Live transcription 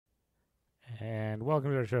And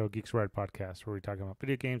welcome to our show, Geeks Ride Podcast, where we talk about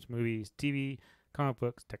video games, movies, TV, comic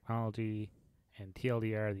books, technology, and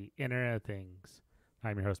TLDR, the Internet of Things.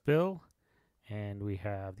 I'm your host, Bill, and we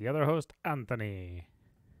have the other host, Anthony.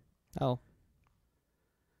 Oh.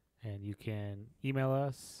 And you can email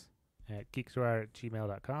us at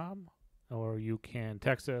geeksride@gmail.com, or you can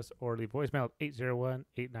text us or leave voicemail at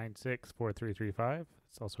 801-896-4335.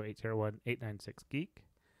 It's also 801-896-GEEK,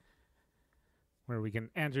 where we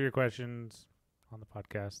can answer your questions on the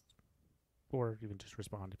podcast, or even just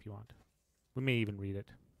respond if you want. We may even read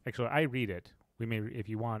it. Actually, I read it. We may, if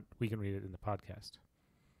you want, we can read it in the podcast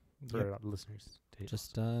for our listeners.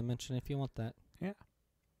 Just mention if you want that. Yeah.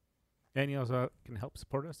 And you also can help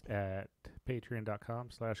support us at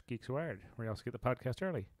patreon.com/geekswired, where you also get the podcast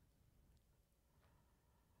early.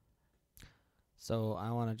 So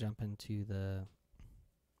I want to jump into the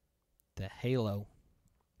Halo.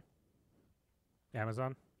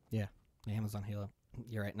 Amazon? Yeah, the Amazon Halo.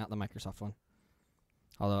 You're right, not the Microsoft one.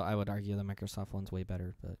 Although I would argue the Microsoft one's way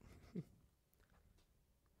better, but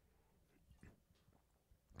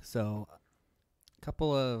so a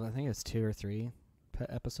couple of, I think it's 2 or 3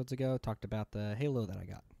 episodes ago, talked about the Halo that I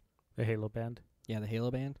got. The Halo band? Yeah, the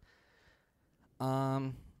Halo band.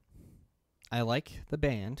 I like the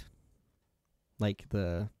band, like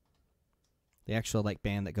the actual like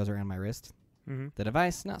band that goes around my wrist. Mm-hmm. The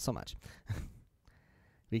device, not so much.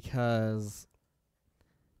 Because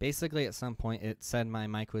basically at some point it said my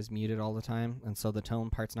mic was muted all the time, and so the tone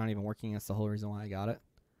part's not even working. That's the whole reason why I got it.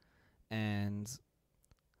 And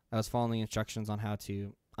I was following the instructions on how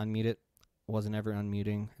to unmute it. Wasn't ever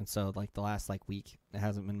unmuting, and so like the last like week it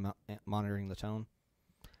hasn't been monitoring the tone.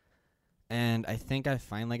 And I think I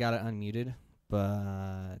finally got it unmuted,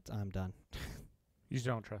 but I'm done. You just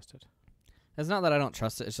don't trust it. It's not that I don't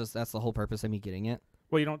trust it, it's just that's the whole purpose of me getting it.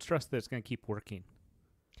 Well, you don't trust that it's going to keep working.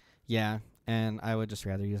 Yeah, and I would just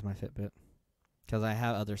rather use my Fitbit because I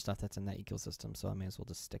have other stuff that's in that ecosystem, so I may as well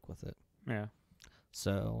just stick with it. Yeah.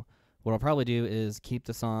 So what I'll probably do is keep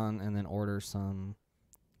this on and then order some,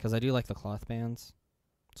 because I do like the cloth bands,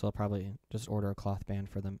 so I'll probably just order a cloth band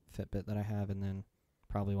for the Fitbit that I have, and then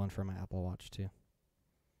probably one for my Apple Watch too.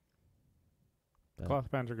 But Cloth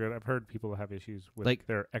bands are good. I've heard people have issues with like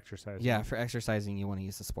their exercise. Yeah, for exercising you want to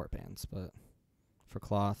use the sport bands, but for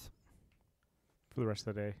cloth, for the rest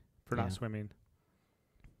of the day. For not Yeah. swimming.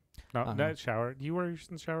 No, not shower. Do you wear yours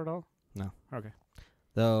in the shower at all? No. Okay.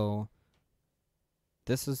 though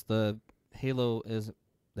this is the Halo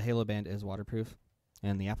band is waterproof,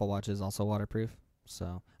 and the Apple Watch is also waterproof,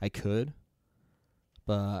 so I could,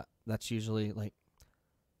 but that's usually like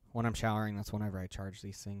when I'm showering, that's whenever I charge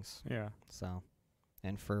these things. Yeah. So,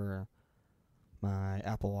 and for my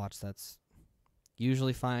Apple Watch, that's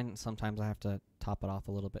usually fine. Sometimes I have to top it off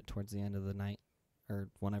a little bit towards the end of the night or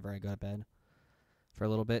whenever I go to bed for a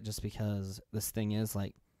little bit, just because this thing is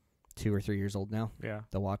like 2 or 3 years old now. Yeah.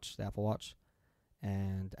 The Apple Watch,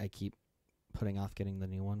 and I keep putting off getting the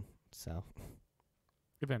new one. So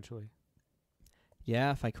Eventually.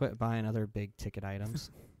 yeah, if I quit buying other big ticket items.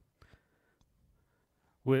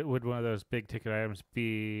 Would one of those big ticket items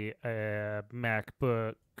be a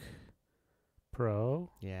MacBook Pro?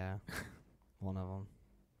 Yeah, one of them.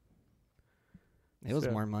 It was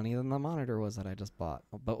So- more money than the monitor was that I just bought,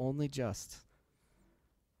 but only just.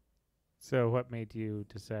 So what made you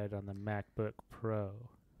decide on the MacBook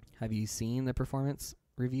Pro? Have you seen the performance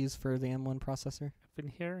reviews for the M1 processor? I've been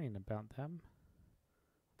hearing about them.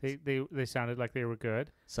 They sounded like they were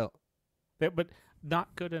good. So But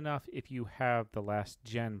not good enough if you have the last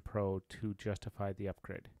gen Pro to justify the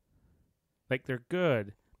upgrade. Like they're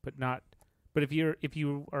good, but not. But if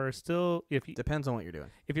you are still depends on what you're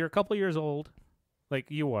doing. if you're a couple years old, like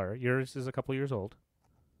you are, yours is a couple years old.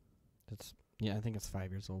 I think it's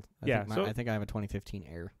 5 years old. Yeah, I think I have a 2015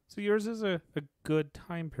 Air. So yours is a good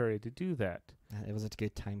time period to do that. It was a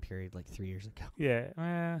good time period, like 3 years ago.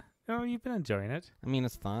 Yeah. You've been enjoying it. I mean,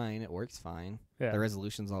 it's fine. It works fine. Yeah. The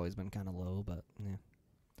resolution's always been kind of low, but yeah.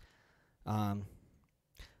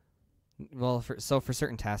 Well, for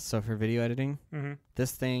certain tasks, so for video editing, Mm-hmm.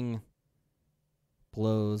 this thing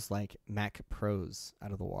blows like Mac Pros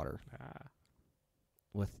out of the water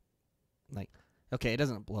with like, okay, it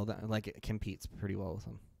doesn't blow that, like it competes pretty well with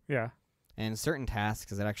them. Yeah. And certain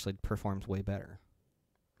tasks, it actually performs way better.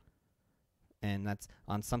 And that's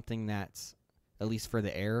on something that's, at least for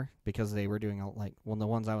the Air, because they were doing the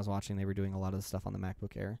ones I was watching, they were doing a lot of the stuff on the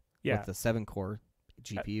MacBook Air. Yeah. With the 7-core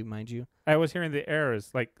GPU, mind you. I was hearing the Air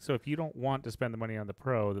is like, so if you don't want to spend the money on the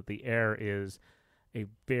Pro, that the Air is a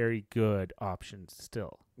very good option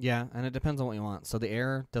still. Yeah, and it depends on what you want. So the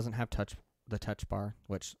Air doesn't have the touch bar,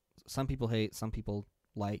 which some people hate, some people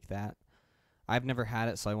like that. I've never had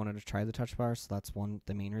it, so I wanted to try the touch bar. So that's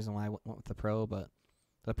the main reason why I went with the Pro. But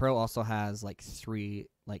the Pro also has like three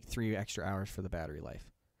extra hours for the battery life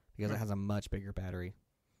because it has a much bigger battery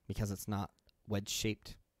because it's not wedge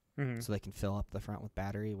shaped, so they can fill up the front with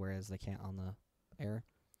battery, whereas they can't on the Air.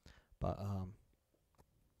 But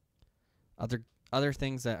other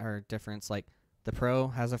things that are different, like the Pro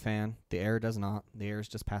has a fan, the Air does not. The Air is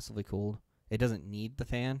just passively cooled. It doesn't need the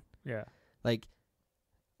fan. Yeah. Like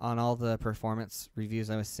on all the performance reviews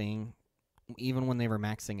I was seeing, even when they were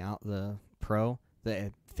maxing out the Pro,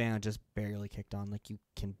 the fan just barely kicked on. Like you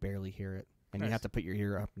can barely hear it, and you have to put your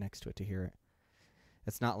ear up next to it to hear it.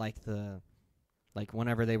 It's not like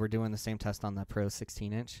whenever they were doing the same test on the Pro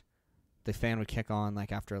 16-inch, the fan would kick on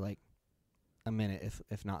like after like a minute,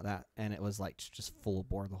 if not that, and it was like just full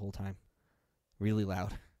bore the whole time, really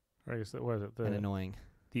loud. I guess that was it. And annoying.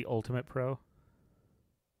 The Ultimate Pro.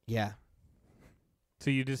 Yeah. So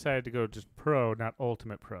you decided to go just Pro, not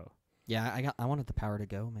Ultimate Pro. Yeah, I wanted the power to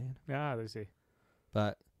go, man. Yeah, I see.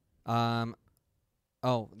 But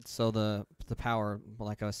so the power,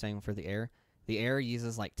 like I was saying for the Air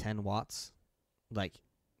uses like 10 watts, like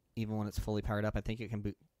even when it's fully powered up. I think it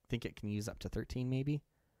can use up to 13 maybe.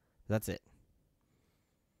 That's it.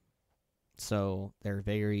 So they're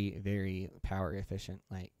very, very power efficient,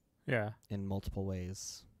 like in multiple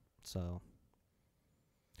ways. So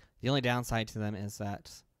the only downside to them is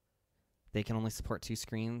that they can only support 2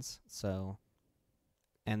 screens. So,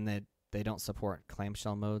 and they don't support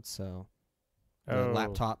clamshell mode. So the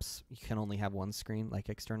laptops, you can only have one screen, like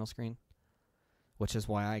external screen, which is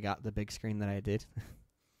why I got the big screen that I did.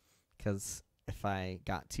 Because if I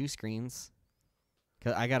got 2 screens,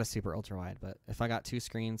 cause I got a super ultra wide, but if I got 2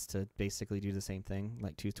 screens to basically do the same thing,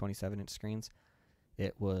 like 2 27-inch screens,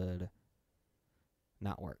 it would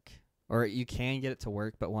not work. Or you can get it to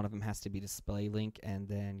work, but one of them has to be display link, and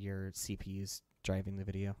then your CPU's driving the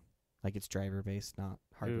video. Like it's driver based, not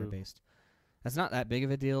hardware based. That's not that big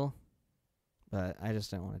of a deal, but I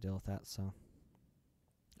just didn't want to deal with that. So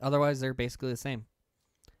otherwise, they're basically the same.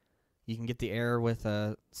 You can get the Air with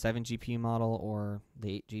a 7 GPU model or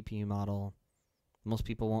the 8 GPU model. Most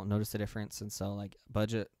people won't notice the difference, and so like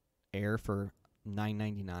budget Air for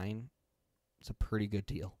 $9.99, it's a pretty good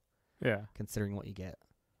deal. Yeah, considering what you get.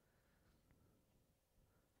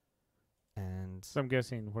 And so I'm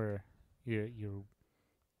guessing where you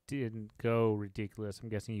didn't go ridiculous, I'm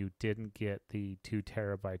guessing you didn't get the 2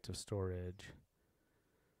 terabytes of storage.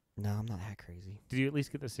 No, I'm not that crazy. Did you at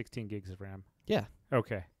least get the 16 gigs of RAM? Yeah.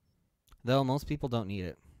 Okay. Though most people don't need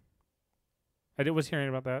it. I was hearing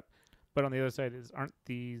about that, but on the other side, aren't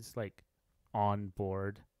these like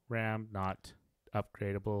onboard RAM, not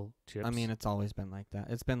upgradable chips? I mean, it's always been like that.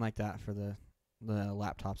 It's been like that for the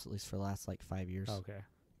laptops, at least for the last like 5 years. Okay.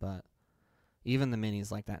 But even the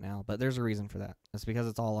minis like that now. But there's a reason for that. It's because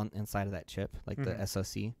it's all inside of that chip, like the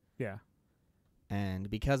SoC. Yeah.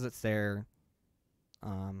 And because it's there,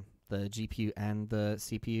 the GPU and the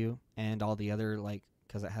CPU and all the other, like,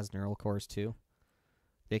 because it has neural cores too,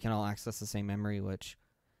 they can all access the same memory, which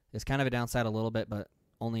is kind of a downside a little bit, but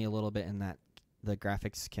only a little bit in that the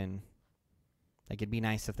graphics can, like, it'd be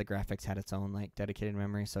nice if the graphics had its own, like, dedicated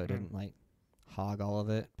memory so it didn't, like, hog all of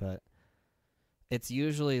it, but it's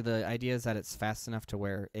usually, the idea is that it's fast enough to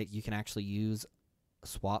where you can actually use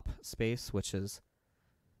swap space, which is,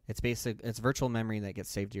 it's virtual memory that gets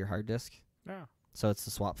saved to your hard disk. Yeah. So it's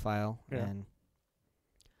the swap file, yeah.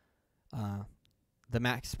 And the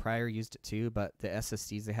Macs prior used it too, but the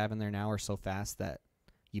SSDs they have in there now are so fast that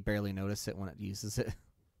you barely notice it when it uses it.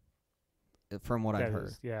 From what I've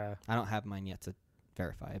heard. Yeah. I don't have mine yet to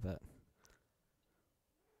verify, but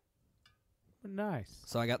nice.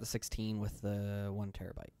 So I got the 16 with the 1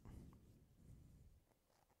 terabyte.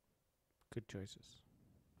 Good choices.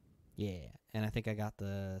 Yeah, and I think I got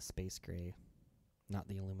the space gray, not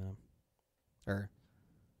the aluminum. Or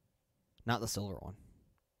not the silver one.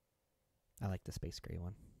 I like the space gray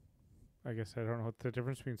one. I guess I don't know what the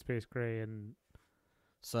difference between space gray and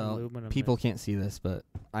so aluminum people is. Can't see this, but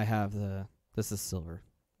I have this is silver,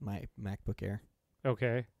 my MacBook Air.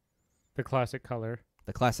 Okay. The classic color.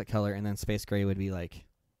 The classic color, and then space gray would be like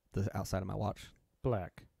the outside of my watch.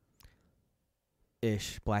 Black.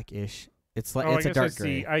 Blackish. It's like it's a dark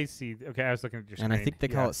gray. I see. Okay, I was looking at your screen. And I think they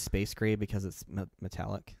call it space gray because it's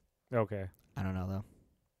metallic. Okay. I don't know though.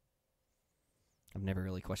 I've never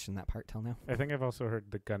really questioned that part till now. I think I've also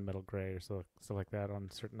heard the gunmetal gray or stuff like that on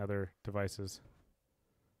certain other devices.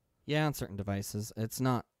 Yeah, on certain devices. It's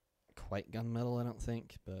not quite gunmetal, I don't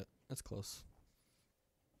think, but it's close.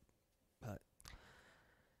 But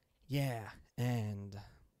yeah, and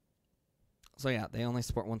so yeah, they only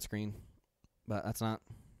support 1 screen, but that's not.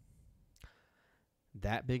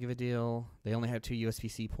 that big of a deal. They only have 2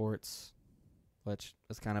 USB-C ports, which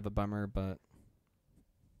is kind of a bummer, but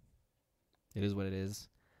it is what it is.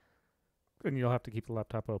 And you'll have to keep the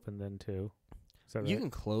laptop open then too. Is that You right? can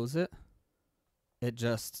close it. It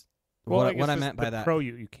just Well, what I guess meant by the that. Pro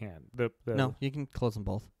you can. The No, you can close them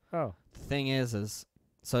both. Oh. The thing is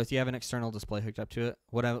so if you have an external display hooked up to it,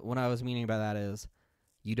 what I was meaning by that is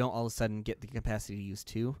you don't all of a sudden get the capacity to use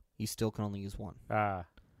 2. You still can only use 1. Ah.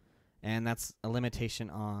 And that's a limitation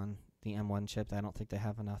on the M1 chip. I don't think they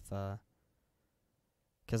have enough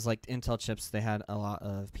because like Intel chips, they had a lot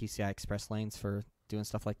of PCI Express lanes for doing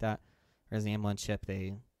stuff like that. Whereas the M1 chip,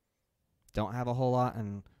 they don't have a whole lot,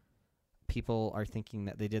 and people are thinking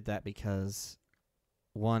that they did that because,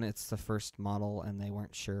 one, it's the first model, and they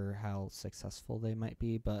weren't sure how successful they might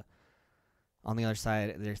be. But on the other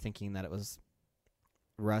side, they're thinking that it was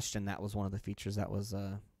rushed, and that was one of the features that was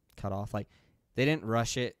cut off. Like, they didn't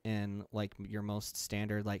rush it in like your most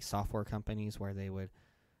standard like software companies where they would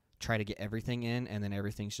try to get everything in, and then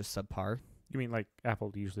everything's just subpar. You mean like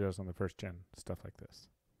Apple usually does on the first gen, stuff like this?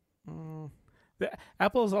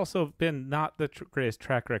 Apple's also been not the greatest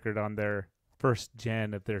track record on their first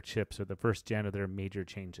gen of their chips or the first gen of their major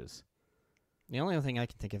changes. The only other thing I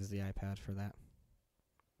can think of is the iPad for that.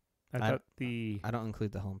 I don't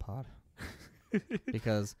include the HomePod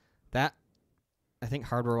because that, I think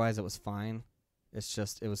hardware-wise it was fine. It's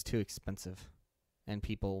just it was too expensive, and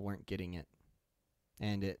people weren't getting it,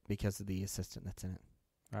 and it because of the assistant that's in it.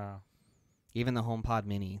 Even the HomePod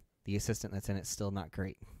Mini, the assistant that's in it's still not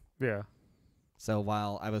great. Yeah. So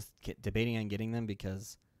while I was debating on getting them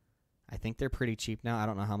because I think they're pretty cheap now. I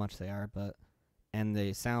don't know how much they are, and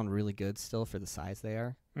they sound really good still for the size they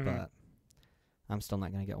are. Mhm. But I'm still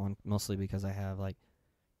not going to get one, mostly because I have like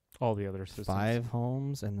all the other assistants. 5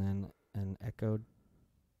 Homes and then an Echo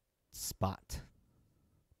Spot.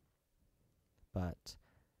 But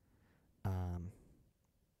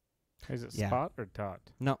is it yeah. Spot or Dot?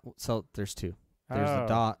 No, so there's 2. There's the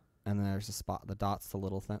Dot, and then there's a Spot. The Dot's the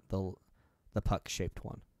little the puck shaped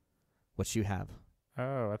one, which you have.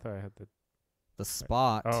 Oh, I thought I had The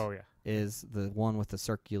Spot Oh, yeah. is the one with the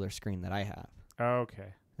circular screen that I have.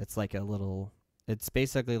 Okay. It's like a little. It's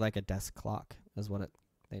basically like a desk clock, is what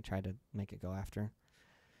they tried to make it go after.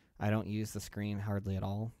 I don't use the screen hardly at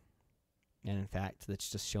all, and in fact, it's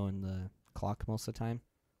just showing the clock most of the time,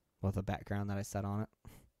 with a background that I set on it.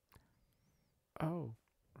 Oh,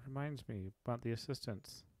 reminds me about the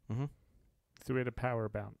assistants. Mm-hmm. So we had a power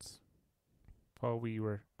bounce while we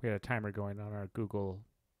had a timer going on our Google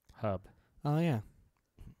Hub. Oh yeah.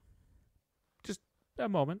 A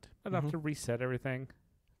moment, enough Mhm. to reset everything.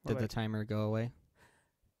 Did the timer go away?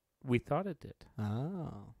 We thought it did.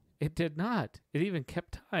 Oh. It did not. It even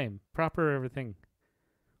kept time. Proper everything.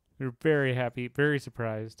 We were very happy, very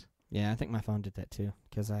surprised. Yeah, I think my phone did that too,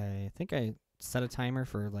 because I think I set a timer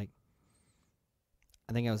for like.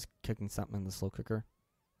 I think I was cooking something in the slow cooker,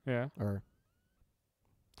 Yeah. or.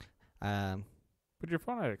 But your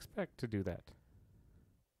phone, I'd expect to do that.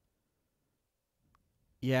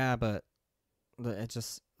 Yeah, but it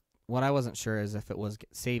just what I wasn't sure is if it was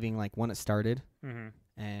saving like when it started Mm-hmm.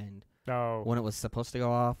 and Oh. when it was supposed to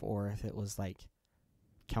go off, or if it was like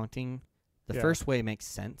counting. The Yeah. first way makes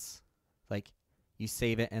sense. Like you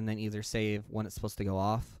save it and then either save when it's supposed to go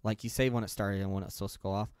off, like you save when it started and when it's supposed to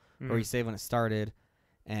go off, or you save when it started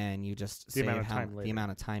and you just The save amount of time the later.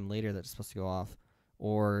 amount of time later that it's supposed to go off,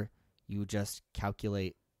 or you just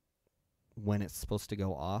calculate when it's supposed to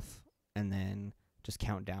go off and then just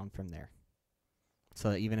count down from there.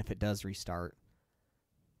 So that even if it does restart,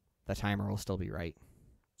 the timer will still be right.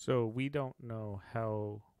 So we don't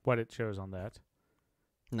know what it shows on that.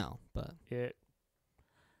 No, but It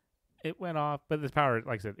went off, but the power,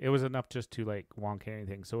 like I said, it was enough just to like wonk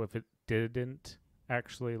anything. So if it didn't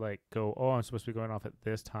actually like go, oh, I'm supposed to be going off at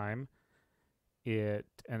this time, it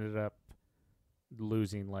ended up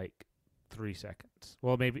losing like 3 seconds.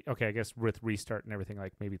 Well, maybe, okay, I guess with restart and everything,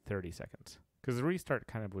 like maybe 30 seconds. Because the restart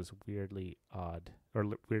kind of was weirdly odd or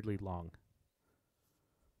weirdly long.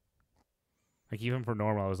 Like even for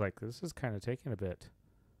normal, I was like, this is kind of taking a bit.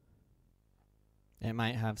 it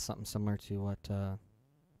might have something similar to what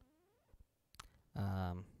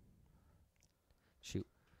shoot.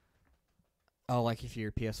 Oh, like if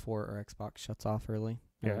your PS4 or Xbox shuts off early.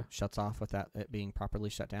 Yeah. Or shuts off without it being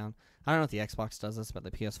properly shut down. I don't know if the Xbox does this, but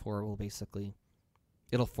the PS4 will basically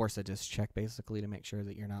it'll force a disk check basically to make sure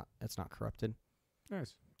that it's not corrupted.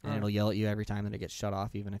 Nice. And it'll yell at you every time that it gets shut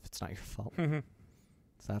off, even if it's not your fault.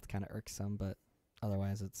 So that's kind of irksome, but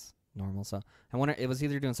otherwise it's normal. So I wonder, it was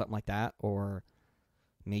either doing something like that, or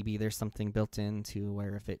maybe there's something built into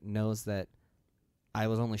where if it knows that I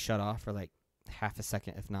was only shut off for like half a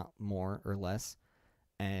second, if not more or less,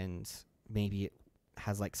 and maybe it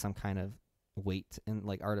has like some kind of weight and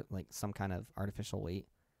like some kind of artificial weight,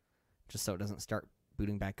 just so it doesn't start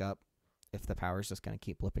booting back up if the power's just gonna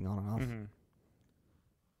keep blipping on and off. Mm-hmm.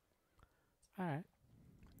 All right.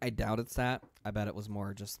 I doubt it's that. I bet it was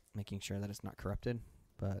more just making sure that it's not corrupted.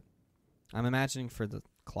 But I'm imagining for the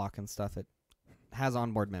clock and stuff, it has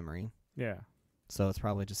onboard memory. Yeah. So it's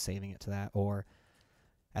probably just saving it to that, or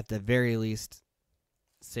at the very least,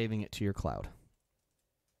 saving it to your cloud.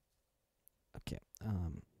 Okay.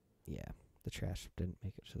 Yeah. The trash didn't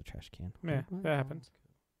make it to the trash can. Yeah, that happens.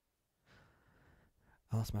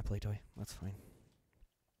 I lost my play toy. That's fine.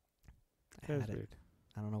 I That's had it. weird.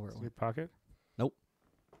 I don't know where it Is it in went. your pocket?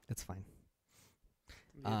 It's fine.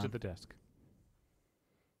 On the edge of the desk.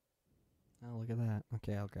 Oh, look at that.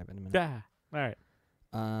 Okay, I'll grab it in a minute. Yeah. All right.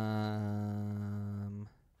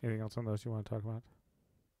 Anything else on those you want to talk about?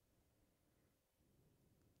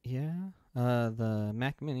 Yeah. The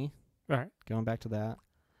Mac Mini, All right. going back to that,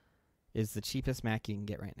 is the cheapest Mac you can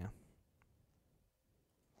get right now.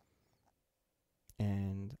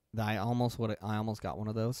 And I almost got one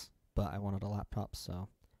of those, but I wanted a laptop, so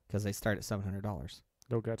because they start at $700.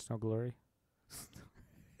 No guts, no glory.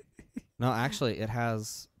 No, actually, it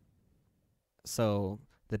has. So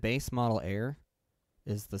the base model Air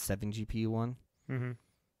is the 7 GPU one, Mm-hmm.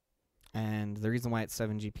 and the reason why it's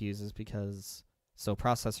 7 GPUs is because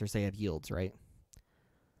processors, they have yields, right?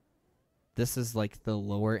 This is like the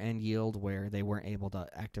lower end yield where they weren't able to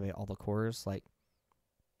activate all the cores. Like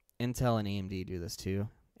Intel and AMD do this too.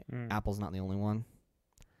 Apple's not the only one,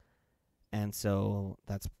 and so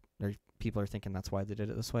people are thinking that's why they did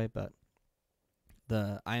it this way. But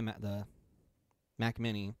the Mac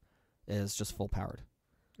Mini is just full powered.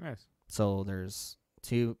 Nice. So there's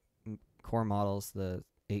two core models, the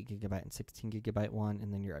 8 gigabyte and 16 gigabyte one,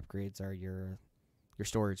 and then your upgrades are your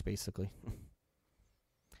storage basically.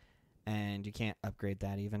 And you can't upgrade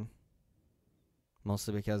that even.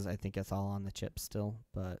 Mostly because I think it's all on the chip still,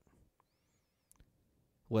 but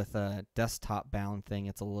with a desktop bound thing,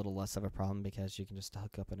 it's a little less of a problem because you can just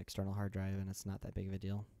hook up an external hard drive and it's not that big of a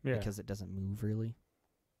deal. Yeah. Because it doesn't move really.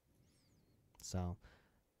 So,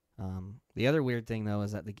 the other weird thing though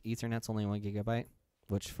is that the Ethernet's only 1 gigabyte,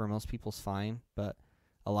 which for most people's fine, but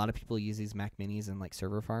a lot of people use these Mac Minis in like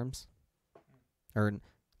server farms, or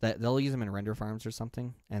that they'll use them in render farms or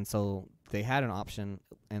something. And so they had an option,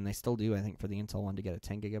 and they still do, I think, for the Intel one to get a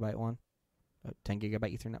 10 gigabyte one, a 10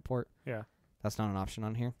 gigabyte Ethernet port. Yeah. That's not an option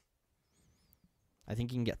on here. I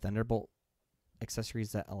think you can get Thunderbolt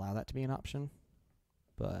accessories that allow that to be an option,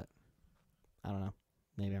 but I don't know.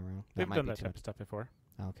 Maybe I'm wrong. They've done that type of stuff before.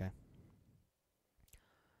 Oh, okay.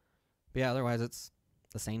 But yeah, otherwise it's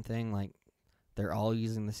the same thing. Like, they're all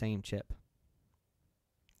using the same chip.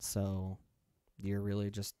 So you're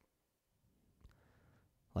really just,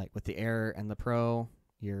 like, with the Air and the Pro,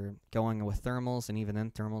 you're going with thermals, and even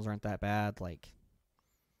then thermals aren't that bad. Like,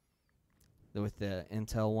 with the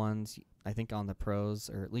Intel ones, I think on the Pros,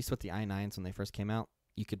 or at least with the i9s when they first came out,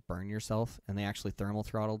 you could burn yourself, and they actually thermal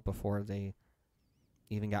throttled before they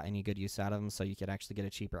even got any good use out of them, so you could actually get a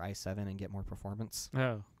cheaper i7 and get more performance.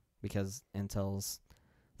 Oh. Because Intel's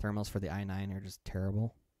thermals for the i9 are just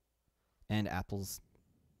terrible, and Apple's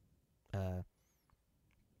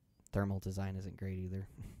thermal design isn't great either,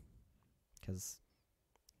 because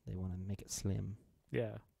they want to make it slim.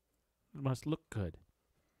 Yeah. It must look good.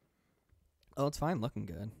 Oh, it's fine looking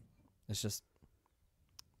good. It's just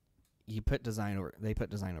they put design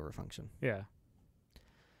over function. Yeah.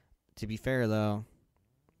 To be fair though,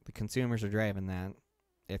 the consumers are driving that,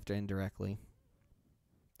 if indirectly.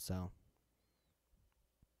 So,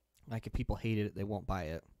 like, if people hated it, they won't buy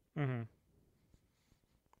it. Mm-hmm.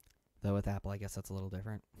 Though with Apple, I guess that's a little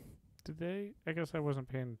different. Did they? I guess I wasn't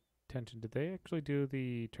paying attention. Did they actually do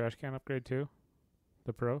the trash can upgrade too?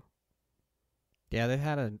 The Pro? Yeah, they've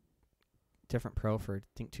had a different Pro for, I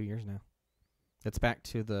think, 2 years now. It's back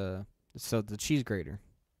to the cheese grater.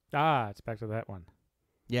 Ah, it's back to that one.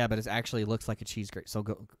 Yeah, but it actually looks like a cheese grater, so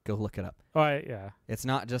go look it up. Oh, yeah. It's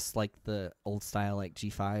not just like the old style like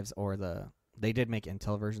G5s or they did make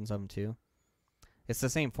Intel versions of them too. It's the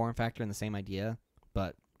same form factor and the same idea,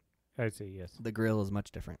 but I see, yes. the grill is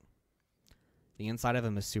much different. The inside of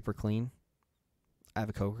them is super clean. I have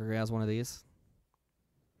a coworker who has one of these,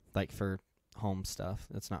 like for home stuff.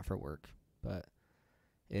 It's not for work, but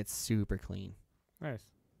it's super clean. Nice.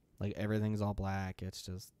 Like, everything's all black. It's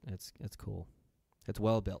just it's cool. It's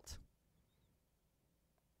well built.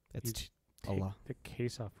 It's a lot. The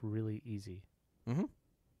case off really easy. Mm-hmm.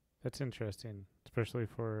 That's interesting, especially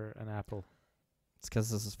for an Apple. It's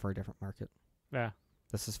because this is for a different market. Yeah.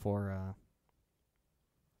 This is for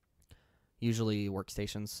usually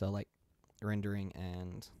workstations, so like rendering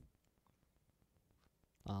and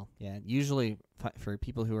usually for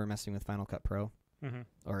people who are messing with Final Cut Pro Mm-hmm.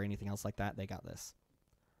 or anything else like that, they got this.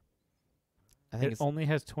 I think It only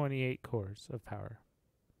has 28 cores of power.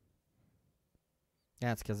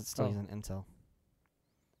 yeah, it's because it's still Oh. using Intel.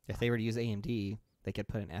 If they were to use AMD, they could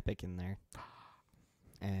put an EPYC in there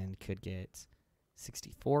and could get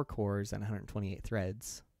 64 cores and 128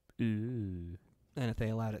 threads. Ooh. And if they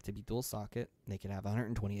allowed it to be dual socket, they could have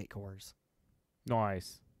 128 cores.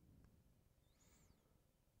 Nice.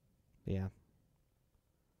 Yeah.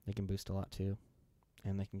 They can boost a lot too.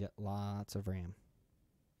 And they can get lots of RAM.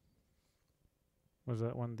 Was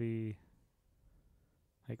that one the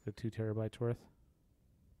 2 terabytes worth?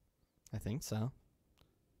 I think so.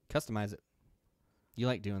 Customize it. You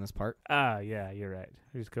like doing this part. Ah, yeah, you're right.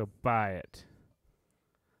 Just go buy it.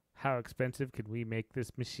 How expensive can we make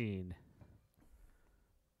this machine?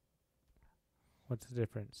 What's the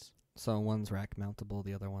difference? So one's rack mountable,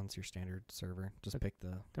 the other one's your standard server. Just pick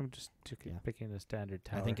the... I'm just Yeah. picking the standard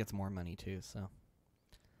tower. I think it's more money too, so...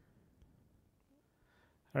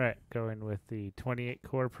 All right, going with the 28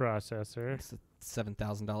 core processor. It's a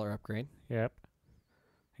 $7,000 upgrade. Yep.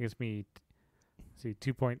 It gives me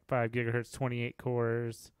 2.5 gigahertz, 28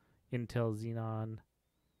 cores, Intel Xenon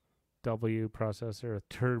W processor with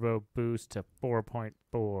turbo boost to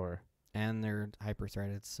 4.4. And they're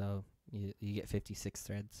hyper-threaded, so you get 56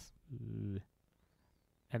 threads. Ooh.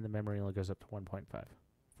 And the memory only goes up to 1.5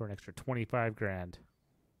 for an extra 25 grand.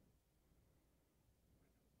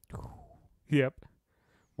 Yep.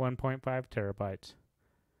 1.5 terabytes.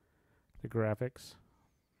 The graphics.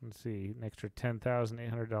 Let's see. An extra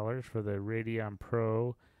 $10,800 for the Radeon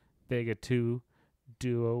Pro Vega 2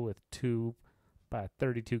 Duo with 2 by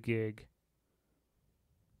 32 gig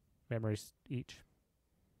memories each.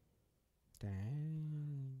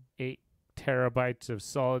 Dang. 8 terabytes of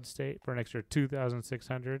solid state for an extra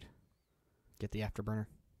 2,600. Get the Afterburner.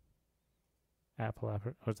 Apple.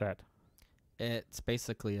 What's that? It's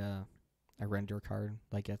basically a render card.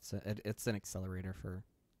 Like it's an accelerator for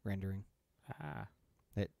rendering. Ah.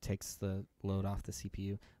 It takes the load off the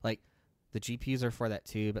CPU. Like the GPUs are for that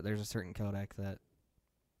too, but there's a certain codec that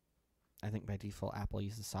I think by default Apple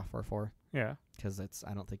uses software for. Yeah. Because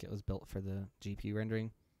I don't think it was built for the GPU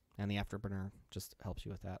rendering, and the Afterburner just helps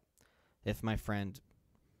you with that. If my friend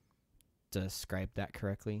described that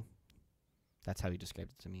correctly, that's how he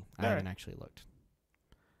described it to me. I haven't actually looked.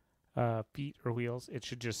 Feet or wheels? It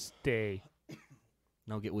should just stay.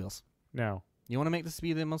 No, get wheels. No. You want to make this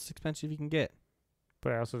be the most expensive you can get.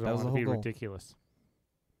 But I also That don't was want the to be whole goal. ridiculous.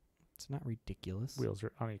 It's not ridiculous. Wheels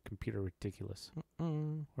are on a computer ridiculous.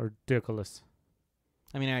 Mm-mm. Or ridiculous.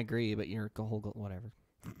 I mean, I agree, but your whole goal, whatever.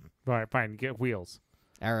 All right, fine. Get wheels.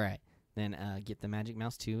 All right. Then get the Magic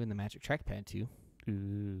Mouse 2 and the Magic Trackpad 2.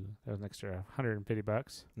 Ooh, that was an extra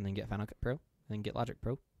 $150. And then get Final Cut Pro. And then get Logic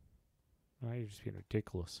Pro. Now you're just being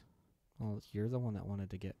ridiculous. Well, you're the one that wanted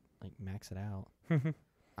to get, max it out.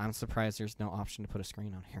 I'm surprised there's no option to put a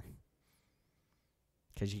screen on here.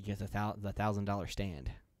 Because you get the $1,000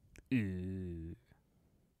 stand. Ooh.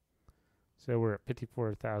 So we're at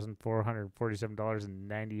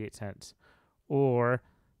 $54,447.98. Or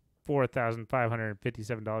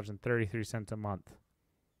 $4,557.33 a month.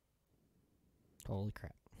 Holy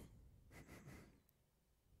crap.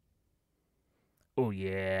 Oh,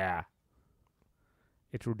 yeah.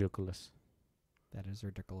 It's ridiculous. That is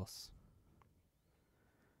ridiculous.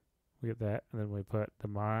 We get that, and then we put the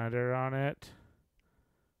monitor on it.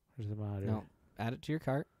 Where's the monitor? No, add it to your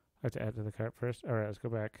cart. I have to add to the cart first. All right, let's go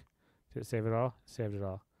back. Did it save it all? Saved it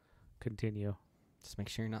all. Continue. Just make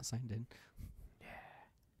sure you're not signed in.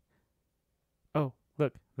 Oh,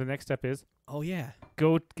 look. The next step is Oh, yeah.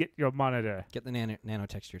 go get your monitor. Get the nano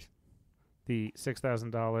textures. The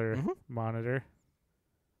 $6,000 monitor.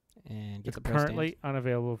 And get It's the Pro currently stand.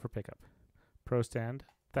 unavailable for pickup. Pro stand,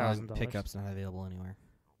 $1,000. Pickup's not available anywhere.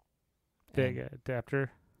 Big And-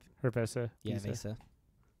 adapter. Or VESA. Yeah, VESA. VESA.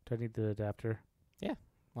 Do I need the adapter?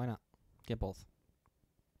 Why not? Get both.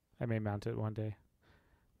 I may mount it one day.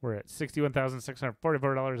 We're at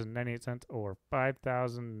 $61,644.98 or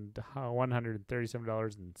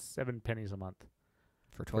 $5,137.07 a month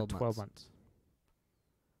For 12 for 12 months.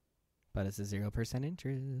 But it's a 0%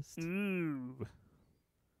 interest. Ooh.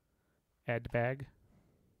 Add to bag.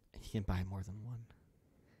 You can buy more than one.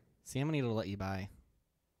 See how many it'll let you buy.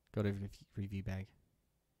 Go to review bag.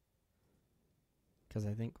 Because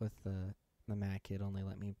I think with the Mac, it only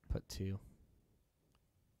let me put 2.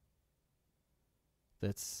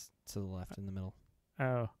 That's to the left in the middle.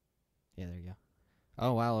 Oh. Yeah, there you go.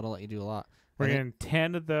 Oh, wow, it'll let you do a lot. We're I think- getting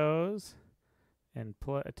 10 of those And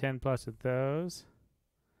 10 plus of those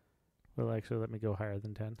will actually let me go higher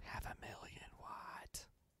than 10. 500,000. What?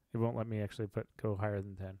 It won't let me actually go higher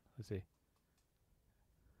than 10. Let's see.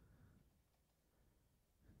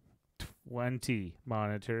 20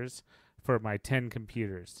 monitors for my 10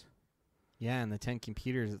 computers. Yeah, and the 10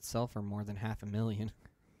 computers itself are more than 500,000.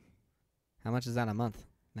 How much is that a month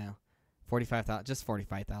now? Just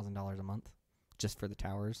 $45,000 a month, just for the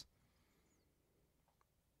towers.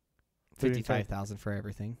 55,000 for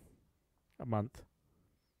everything. A month.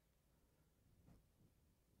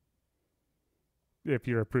 If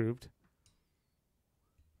you're approved.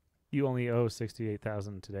 You only owe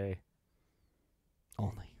 68,000 today.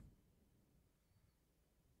 Only.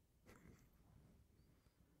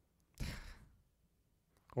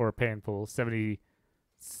 Or paying full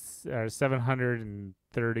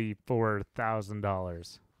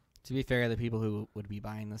 $734,000. To be fair, the people who would be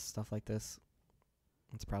buying this stuff like this,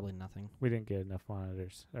 it's probably nothing. We didn't get enough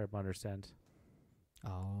monitors or monitor stands.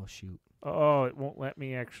 Oh, shoot. Oh, it won't let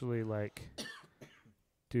me actually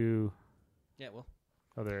do. Yeah, well.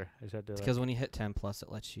 Oh, there. I just had to. It's because when you hit 10 plus,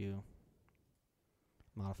 it lets you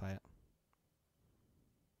modify it.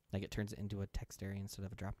 Like it turns it into a text area instead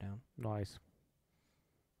of a drop down. Nice.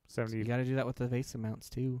 So you got to do that with the VESA mounts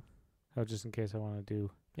too. Oh, just in case I want to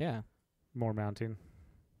do. Yeah. More mounting.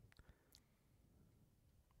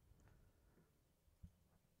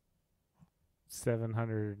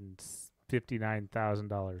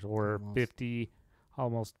 $759,000 or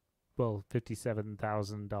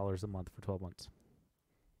 $57,000 a month for 12 months,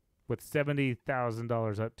 with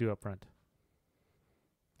 $70,000 due up front.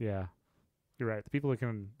 Yeah, you're right. The people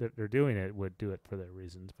that are doing it would do it for their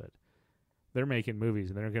reasons, but they're making movies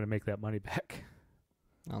and they're going to make that money back.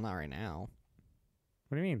 Well, not right now.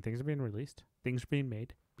 What do you mean? Things are being released. Things are being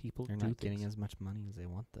made. People They're do not things. getting as much money as they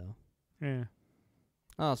want, though. Yeah.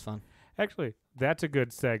 Oh, it's fun. Actually, that's a good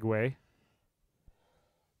segue.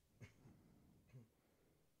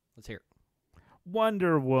 Let's hear it.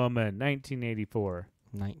 Wonder Woman, 1984.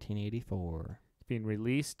 1984. It's being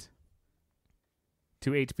released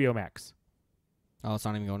to HBO Max. Oh, it's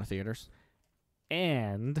not even going to theaters?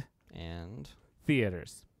 And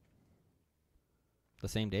theaters. The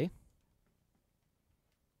same day?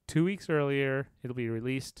 2 weeks earlier, it'll be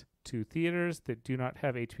released to theaters that do not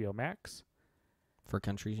have HBO Max. For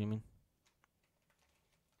countries, you mean?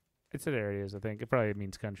 It's at areas, I think. It probably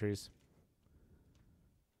means countries.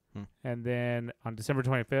 And then on December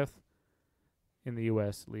 25th, in the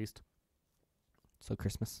U.S. at least. So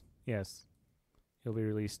Christmas? Yes. It'll be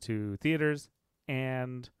released to theaters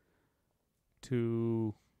and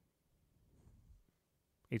to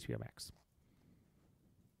HBO Max.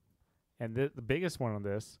 And the biggest one on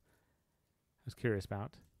this I was curious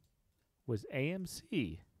about was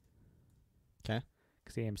AMC. Okay.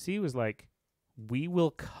 Because AMC was like, we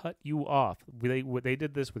will cut you off. They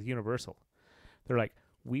did this with Universal. They're like,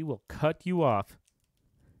 we will cut you off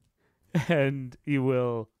and we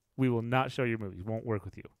will not show your movies. Won't work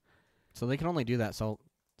with you. So they can only do that so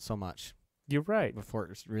much. You're right. Before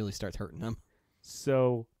it really starts hurting them.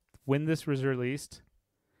 So when this was released,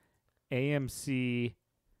 AMC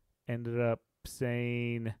ended up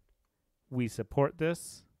saying, we support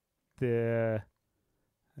this. Let's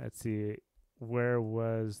see, where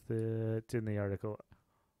was it's in the article.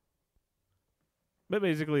 But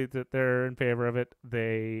basically, that they're in favor of it.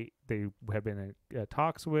 They have been in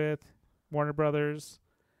talks with Warner Brothers.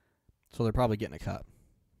 So they're probably getting a cut.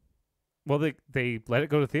 Well, they let it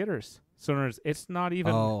go to theaters. So in other words, it's not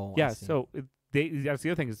even. Oh, yeah. So that's the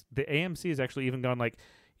other thing is the AMC has actually even gone like,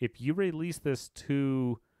 if you release this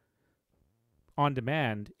to on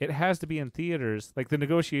demand, it has to be in theaters. Like the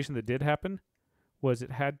negotiation that did happen was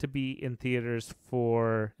it had to be in theaters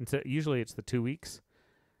for usually it's the 2 weeks.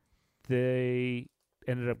 They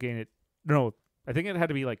ended up getting it. No, I think it had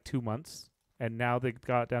to be like 2 months, and now they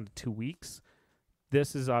got it down to 2 weeks.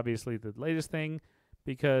 This is obviously the latest thing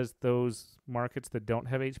because those markets that don't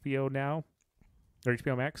have HBO now or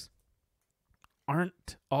HBO Max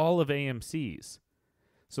aren't all of AMC's.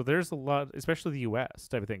 So there's a lot, especially the U.S.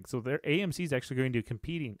 type of thing. So AMC is actually going to be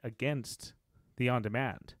competing against the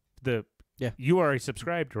on-demand. You are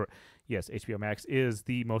subscribed to. Yes, HBO Max is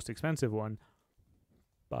the most expensive one,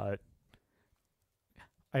 but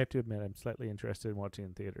I have to admit I'm slightly interested in watching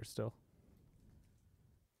in theaters still.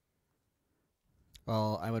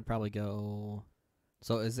 Well, I would probably go.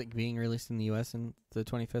 So is it being released in the U.S. in the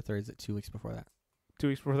 25th, or is it 2 weeks before that? 2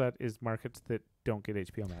 weeks before that is markets that don't get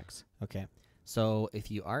HBO Max. Okay. So if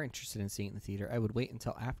you are interested in seeing it in the theater, I would wait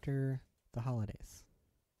until after the holidays.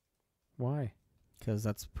 Why? Because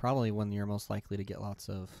that's probably when you're most likely to get lots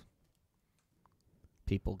of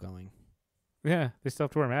people going. Yeah, they still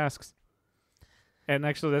have to wear masks. And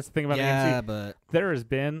actually, that's the thing about the Yeah, AMC. but There has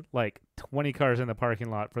been like 20 cars in the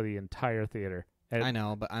parking lot for the entire theater. And I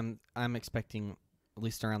know, but I'm expecting at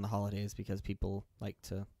least around the holidays because people like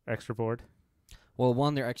to. extra board. Well,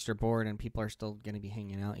 one, they're extra bored, and people are still going to be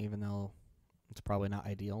hanging out, even though it's probably not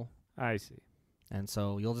ideal. I see. And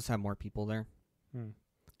so you'll just have more people there. Hmm.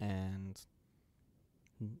 And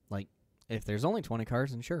like, if there's only 20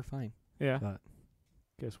 cars, then sure, fine. Yeah. But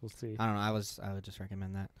Guess we'll see. I don't know. I would just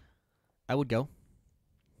recommend that. I would go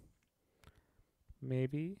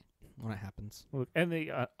Maybe. when it happens. Look, and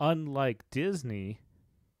they unlike Disney,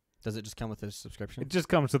 Does it just come with a subscription? it just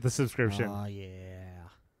comes with the subscription. Oh yeah,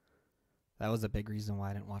 that was a big reason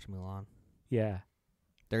why I didn't watch Mulan. Yeah.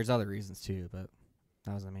 There's other reasons too, but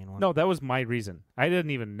that was the main one. No, that was my reason. I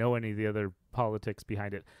didn't even know any of the other politics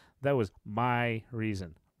behind it. That was my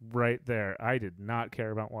reason right there. I did not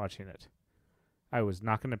care about watching it. I was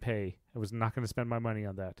not going to pay. I was not going to spend my money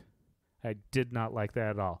on that. I did not like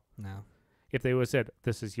that at all. No. If they would have said,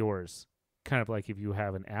 this is yours, kind of like if you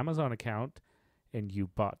have an Amazon account and you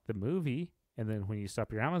bought the movie, and then when you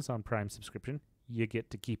stop your Amazon Prime subscription, you get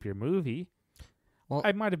to keep your movie. Well,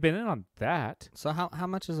 I might have been in on that. So how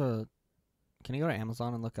much is a? Can you go to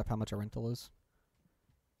Amazon and look up how much a rental is?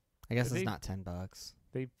 I guess it's not $10.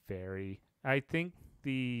 They vary. I think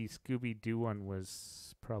the Scooby-Doo one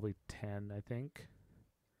was probably 10, I think.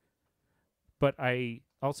 But I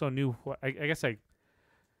also knew what I guess I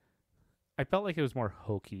felt like it was more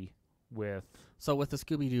hokey with. So with the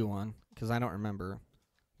Scooby-Doo one, because I don't remember,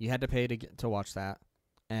 you had to pay to watch that,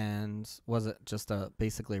 and was it just a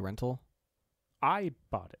basically rental? I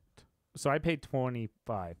bought it. So I paid $25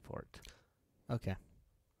 for it. Okay.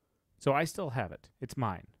 So I still have it. It's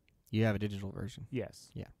mine. You have a digital version. Yes.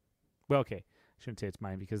 Yeah. Well, okay. I shouldn't say it's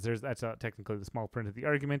mine because that's technically the small print of the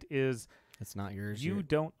argument is It's not yours. you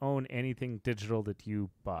don't own anything digital that you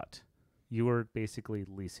bought. You are basically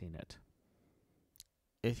leasing it.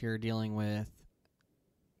 If you're dealing with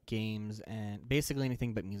games and basically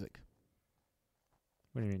anything but music.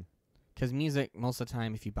 What do you mean? Because music, most of the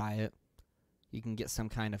time, if you buy it, you can get some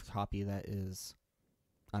kind of copy that is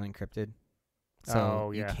unencrypted.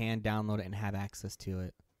 So you can download it and have access to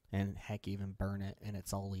it, and heck, even burn it, and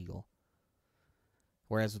it's all legal.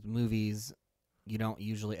 Whereas with movies, you don't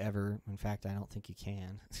usually ever, in fact, I don't think you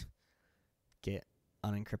can, get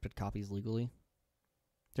unencrypted copies legally.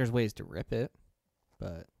 There's ways to rip it,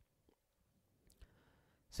 but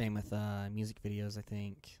same with music videos, I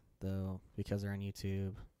think, though, because they're on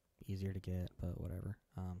YouTube, easier to get, but whatever.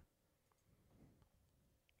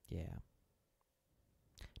 Yeah.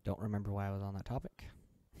 Don't remember why I was on that topic.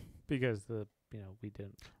 Because we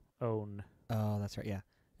didn't own. Oh, that's right, yeah.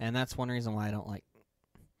 And that's one reason why I don't like,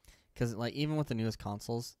 because like even with the newest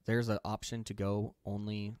consoles, there's an option to go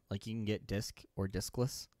only, like you can get disc or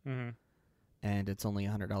discless, and it's only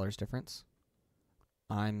 $100 difference.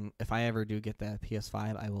 If I ever do get the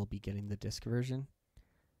PS5, I will be getting the disc version,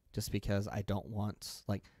 just because I don't want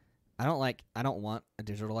I don't want a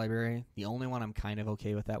digital library. The only one I'm kind of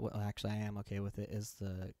okay with that, well, actually I am okay with it, is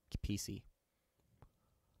the PC.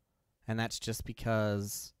 And that's just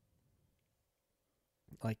because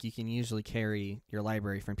like you can usually carry your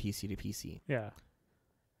library from PC to PC. Yeah.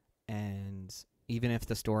 And even if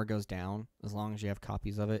the store goes down, as long as you have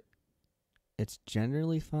copies of it, it's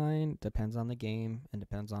generally fine. Depends on the game and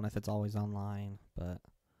depends on if it's always online, but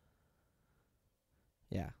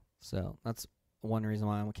yeah. So that's one reason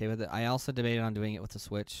why I'm okay with it. I also debated on doing it with the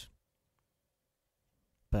Switch,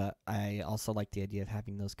 but I also like the idea of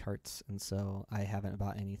having those carts, and so I haven't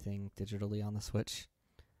bought anything digitally on the Switch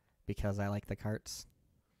because I like the carts,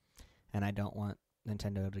 and I don't want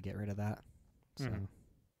Nintendo to get rid of that. So.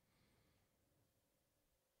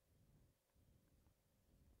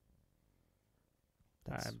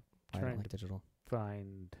 That's I'm why I trying don't like to digital.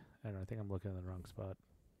 find. I don't know. I think I'm looking in the wrong spot.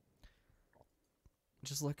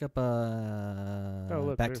 Just look up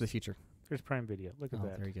look, Back to the Future. There's Prime Video. Look at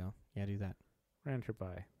that. There you go. Yeah, do that. Rent or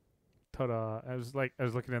buy. Ta-da. I was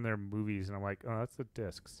looking in their movies and I'm like, oh, that's the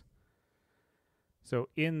discs. So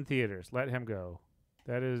in theaters, Let Him Go.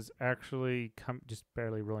 That is actually just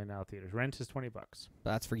barely rolling out theaters. Rent is $20. But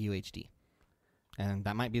that's for UHD. And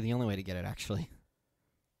that might be the only way to get it, actually.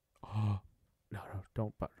 Oh, no,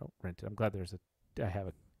 don't rent it. I'm glad I have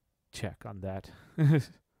a check on that.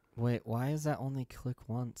 Wait, why is that only click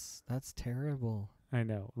once? That's terrible. I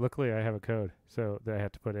know. Luckily, I have a code so that I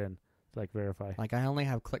have to put in to verify. Like, I only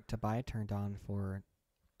have click to buy turned on for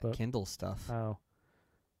Kindle stuff. Oh.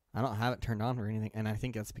 I don't have it turned on or anything, and I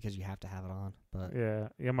think that's because you have to have it on. But yeah,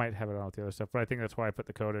 you might have it on with the other stuff, but I think that's why I put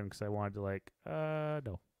the code in, because I wanted to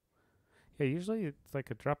no. Yeah, usually it's like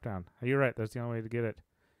a drop down. You're right. That's the only way to get it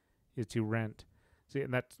is to rent. See,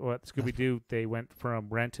 and that's what Scooby Doo. They went from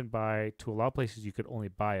rent and buy to a lot of places you could only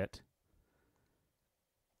buy it.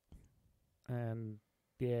 And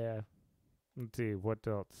yeah, let's see what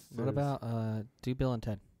else. What about Do Bill and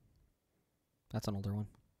Ted? That's an older one.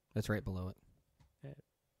 It's right below it. Yeah.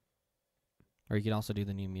 Or you can also do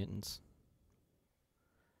the New Mutants.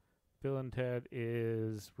 Bill and Ted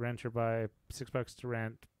is rent or buy, $6 to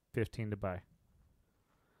rent, 15 to buy.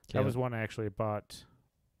 That was one I actually bought.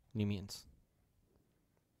 New Mutants.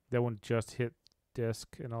 That one just hit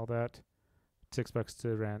disc and all that. $6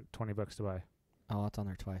 to rent, $20 to buy. Oh, it's on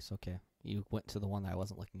there twice. Okay. You went to the one that I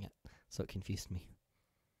wasn't looking at, so it confused me.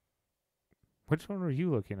 Which one were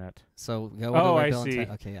you looking at? So go. Oh, with I Bill and see. Ted.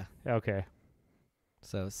 Okay, yeah. Okay.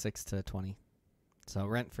 So 6 to 20. So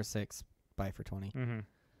rent for 6, buy for 20. Mm-hmm.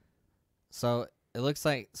 So it looks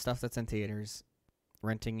like stuff that's in theaters,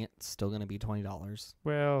 renting it's still going to be $20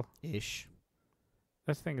 Well, ish.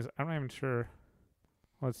 that's the thing is, I'm not even sure.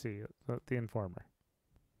 Let's see. The Informer.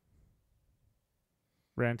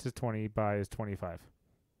 Rent is 20, buy is 25.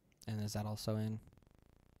 And is that also in?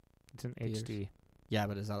 It's in Theaters? HD. Yeah,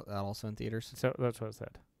 but is that also in theaters? So that's what it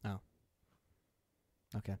said.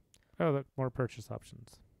 Okay. Oh, look, more purchase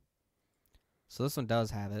options. So this one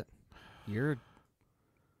does have it. You're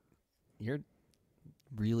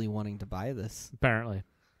really wanting to buy this. Apparently.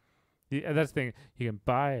 Yeah, that's the thing. You can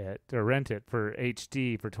buy it or rent it for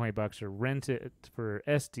HD for $20 or rent it for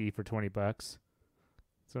SD for $20.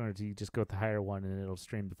 So you just go with the higher one and it'll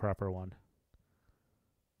stream the proper one.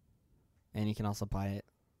 And you can also buy it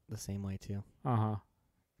the same way too. Uh-huh.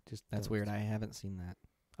 That's weird. I haven't seen that.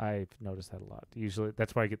 I've noticed that a lot. Usually,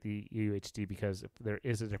 that's why I get the UHD, because if there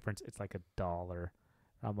is a difference, it's like $1.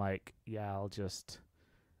 I'm like, yeah, I'll just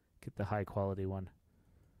get the high quality one.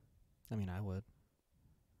 I mean, I would.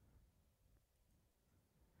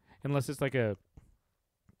 Unless it's like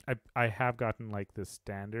I have gotten like the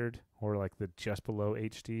standard or like the just below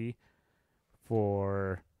HD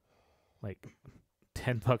for like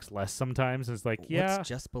 $10 less sometimes. It's like, yeah. What's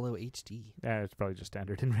just below HD? It's probably just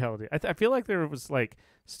standard in reality. I feel like there was like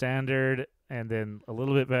standard and then a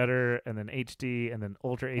little bit better and then HD and then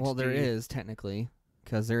ultra HD. Well, there is technically,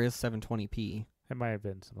 because there is 720p. It might have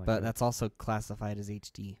been something like But that. that's also classified as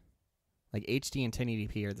HD. Like HD and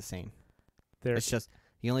 1080p are the same. It's just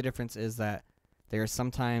the only difference is that there is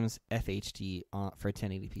sometimes FHD for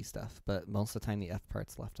 1080p stuff, but most of the time the F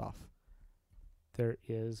part's left off. There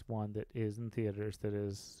is one that is in theaters that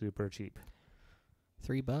is super cheap.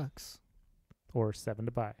 $3. Or $7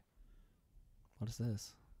 to buy. What is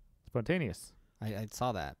this? Spontaneous. I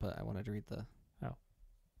saw that, but I wanted to read the...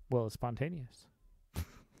 Well, it's spontaneous.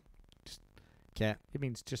 Cat. It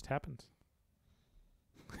means just happens.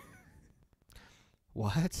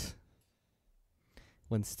 What?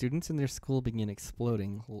 When students in their school begin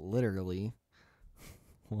exploding, literally.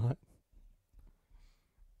 What?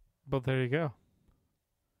 But there you go.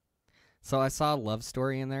 So I saw a love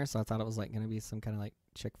story in there, so I thought it was like going to be some kind of like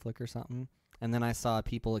chick flick or something. And then I saw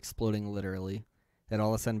people exploding literally. It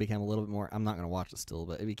all of a sudden became a little bit more, I'm not going to watch it still,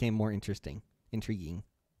 but it became more intriguing.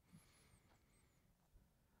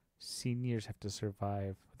 Seniors have to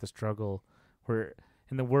survive the struggle where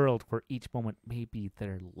in the world where each moment may be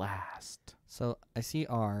their last. So I see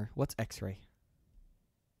R. What's X-ray?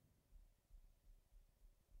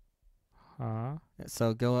 Huh?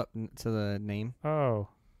 So go up to the name. Oh,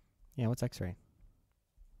 Yeah, what's X-ray?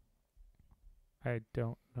 I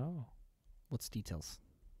don't know. What's details?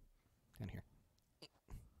 Down here.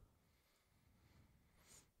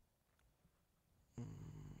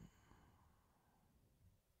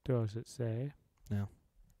 Does it say? No.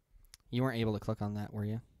 You weren't able to click on that, were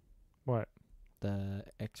you? What? The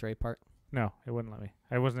X-ray part? No, it wouldn't let me.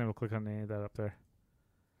 I wasn't able to click on any of that up there.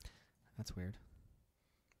 That's weird.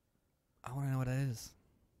 I want to know what it is.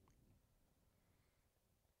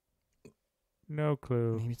 No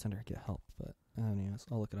clue. Maybe it's under Get Help, but anyways,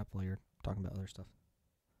 I'll look it up while you're talking about other stuff.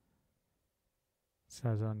 It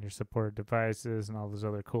says on your supported devices and all those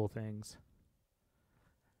other cool things.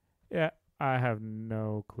 Yeah, I have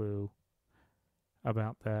no clue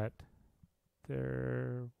about that.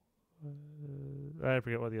 There, I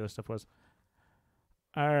forget what the other stuff was.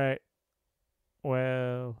 All right.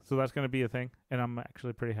 Well, so that's going to be a thing, and I'm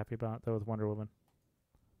actually pretty happy about it, though, with Wonder Woman.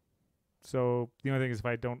 So the only thing is if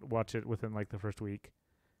I don't watch it within, like, the first week,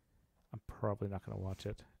 I'm probably not going to watch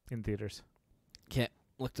it in theaters. Okay,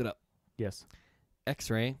 looked it up. Yes.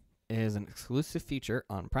 X-Ray is an exclusive feature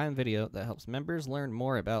on Prime Video that helps members learn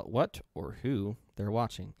more about what or who they're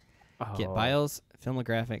watching. Get bios,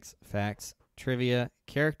 filmographics, facts, trivia,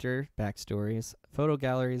 character backstories, photo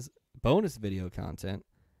galleries, bonus video content,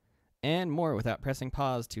 and more without pressing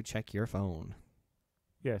pause to check your phone.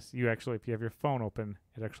 Yes, you actually, if you have your phone open,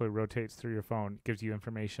 it actually rotates through your phone, gives you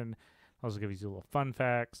information, also gives you little fun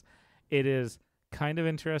facts. It is kind of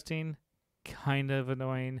interesting, kind of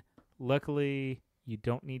annoying. Luckily, you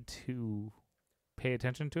don't need to pay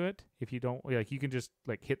attention to it. If you don't, like, you can just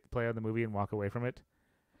like hit play on the movie and walk away from it.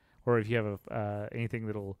 Or if you have anything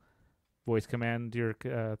that'll voice command your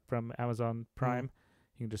from Amazon Prime,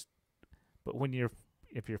 you can just. But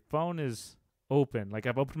if your phone is open, like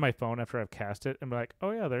I've opened my phone after I've cast it and be like,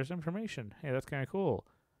 oh yeah, there's information. Hey, that's kind of cool.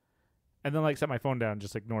 And then like set my phone down and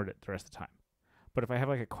just ignored it the rest of the time. But if I have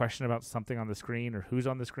like a question about something on the screen or who's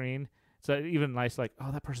on the screen, it's even nice like,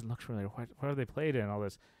 oh, that person looks familiar. What have they played in? All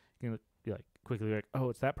this. You can be like quickly like, oh,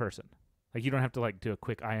 it's that person. Like you don't have to like do a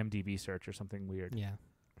quick IMDb search or something weird. Yeah.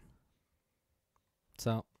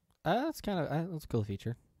 So that's kind of that's a cool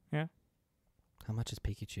feature. Yeah. How much is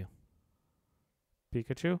Pikachu?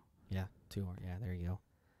 Pikachu? Yeah, 2 more. Yeah, there you go.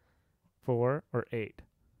 4 or 8.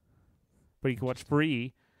 But you can watch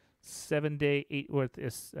free 7-day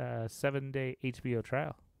 7-day HBO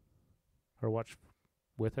trial, or watch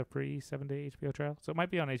with a free 7-day HBO trial. So it might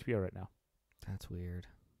be on HBO right now. That's weird.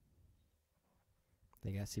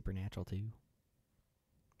 They got Supernatural too,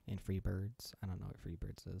 and Freebirds. I don't know what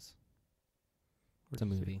Freebirds is. It's a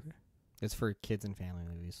movie. It's for kids and family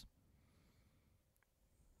movies.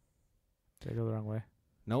 Did I go the wrong way?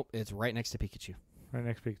 Nope, it's right next to Pikachu. Right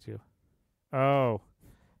next to Pikachu. Oh,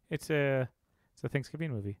 it's a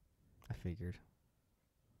Thanksgiving movie. I figured.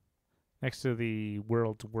 Next to the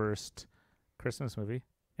world's worst Christmas movie,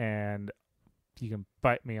 and you can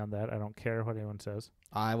bite me on that. I don't care what anyone says.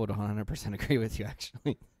 I would 100% agree with you.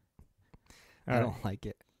 Actually, I don't like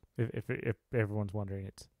it. If everyone's wondering,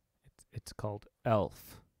 it's called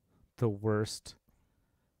Elf, the worst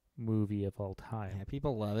movie of all time. Yeah,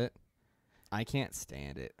 people love it. I can't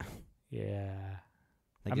stand it. Yeah.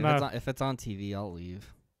 Like if it's on TV, I'll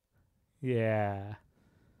leave. Yeah.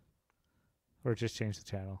 Or just change the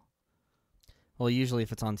channel. Well, usually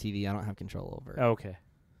if it's on TV, I don't have control over it. Okay.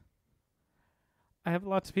 I have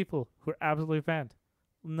lots of people who are absolutely fans.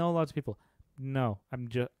 No, lots of people. No, I'm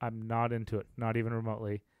not into it. Not even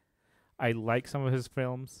remotely. I like some of his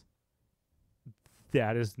films.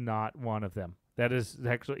 That is not one of them. That is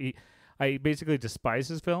actually, I basically despise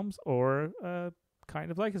his films or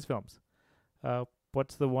kind of like his films.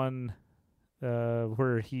 What's the one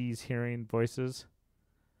where he's hearing voices?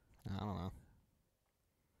 I don't know.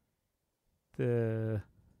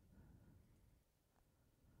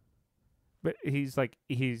 But he's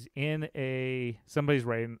in somebody's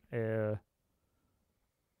writing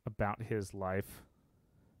about his life.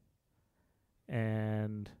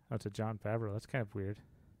 And it's a Jon Favreau. That's kind of weird.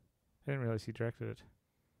 I didn't realize he directed it.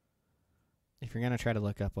 If you're going to try to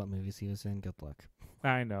look up what movies he was in, good luck.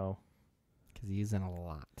 I know. Because he's in a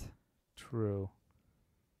lot. True.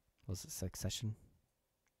 Was it Succession?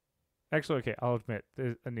 Actually, okay, I'll admit,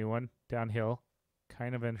 there's a new one, Downhill,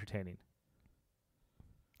 kind of entertaining.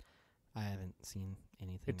 I haven't seen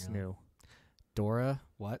anything. It's really. new. Dora?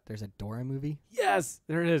 What? There's a Dora movie? Yes,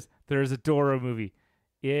 there it is. There's a Dora movie.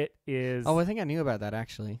 It is. Oh, I think I knew about that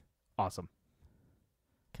actually. Awesome.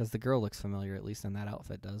 Because the girl looks familiar, at least in that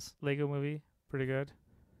outfit does. Lego movie, pretty good.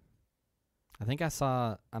 I don't think I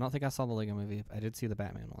saw the Lego movie. I did see the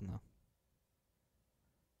Batman one though.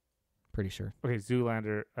 Pretty sure. Okay,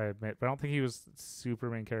 Zoolander, I admit, but I don't think he was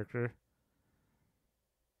super main character.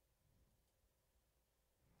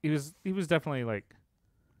 He was definitely like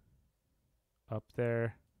up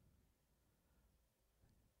there.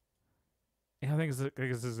 Yeah, I think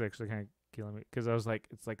this is actually kind of killing me because I was like,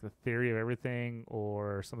 it's like the theory of everything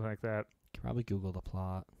or something like that. Could probably Google the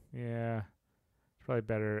plot. Yeah, it's probably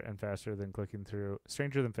better and faster than clicking through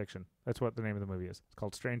Stranger Than Fiction. That's what the name of the movie is. It's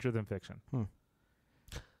called Stranger Than Fiction.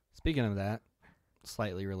 Speaking of that,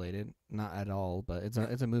 slightly related, not at all, but it's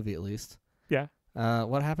a movie at least. Yeah.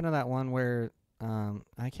 What happened to that one where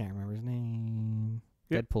I can't remember his name?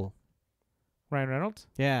 Yep. Deadpool. Ryan Reynolds.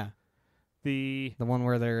 Yeah. The one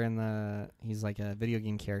where he's like a video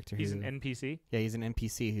game character. He's an NPC. Yeah, he's an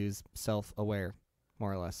NPC who's self-aware,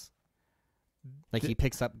 more or less. Like he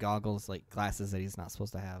picks up goggles, like glasses that he's not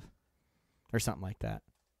supposed to have, or something like that.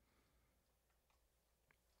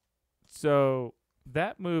 So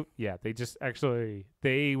that move, yeah, they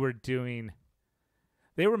were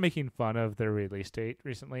making fun of their release date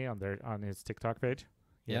recently on his TikTok page.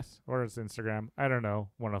 Yes, or his Instagram. I don't know,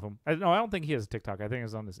 one of them. I don't think he has a TikTok. I think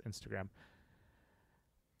it's on his Instagram.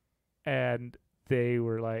 And they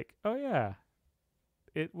were like, "Oh yeah,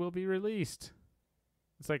 it will be released."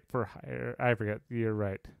 It's like for hire. I forget. You're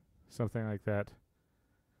right. Something like that.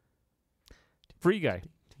 Free Guy.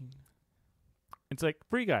 It's like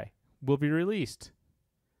Free Guy will be released.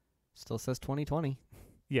 Still says 2020.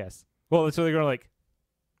 Yes. Well, so they're going to like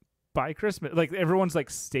by Christmas. Like everyone's like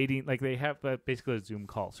stating, like they have basically a Zoom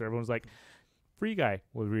call. So everyone's like, Free Guy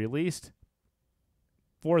will be released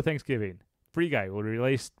for Thanksgiving. Free Guy will be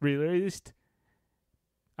released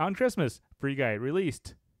on Christmas. Free Guy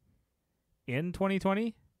released in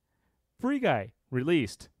 2020. Free Guy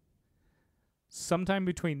released sometime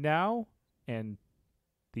between now and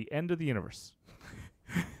the end of the universe.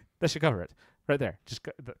 That should cover it right there. Just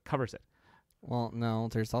that covers it. Well, no,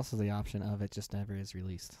 there's also the option of it just never is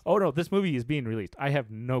released. Oh, no, this movie is being released. I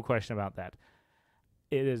have no question about that.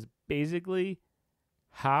 It is basically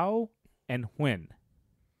how and when.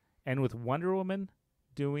 And with Wonder Woman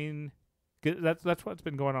doing... That's what's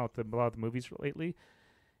been going on with a lot of the movies lately,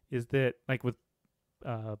 is that, like, with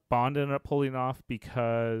Bond ended up pulling off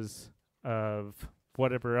because of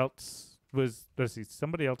whatever else was... Let's see,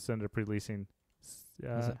 somebody else ended up releasing...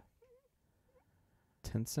 Was it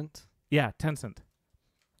Tencent? Yeah, Tencent.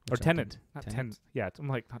 Or Which I Tenet. think- Not Tenet? Yeah, I'm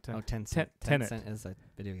like, not Tenet. Oh, Tencent. Tenet. Tencent is a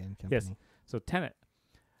video game company. Yes. So Tenet,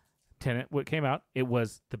 what came out, it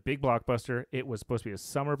was the big blockbuster. It was supposed to be a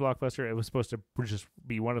summer blockbuster. It was supposed to just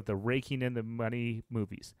be one of the raking in the money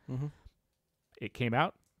movies. Mm-hmm. It came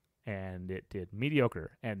out, and it did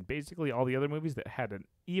mediocre. And basically all the other movies that had an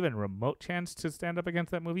even remote chance to stand up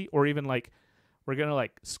against that movie, or even like, we're going to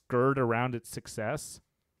like skirt around its success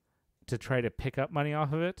to try to pick up money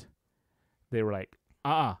off of it, they were like,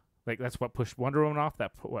 like that's what pushed Wonder Woman off.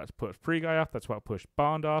 That's what pushed Free Guy off. That's what pushed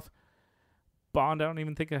Bond off. Bond, I don't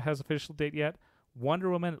even think it has an official date yet. Wonder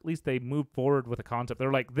Woman, at least they moved forward with a concept.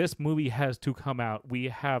 They're like, this movie has to come out. We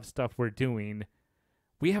have stuff we're doing.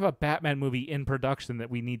 We have a Batman movie in production that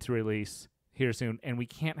we need to release here soon, and we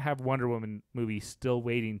can't have Wonder Woman movie still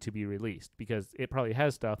waiting to be released because it probably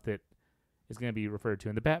has stuff that is going to be referred to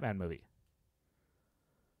in the Batman movie.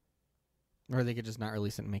 Or they could just not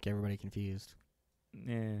release it and make everybody confused.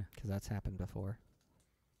 Yeah. Because that's happened before.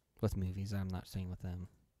 With movies. I'm not saying with them.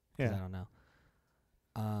 Because Yeah. I don't know.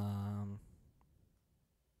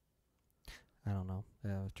 I don't know.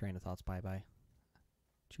 Train of thoughts. Bye-bye.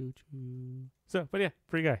 Choo-choo. So, but yeah,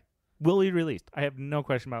 Free Guy. Will be released. I have no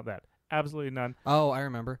question about that. Absolutely none. Oh, I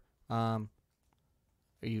remember. I'm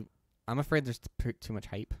afraid there's too much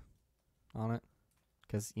hype on it.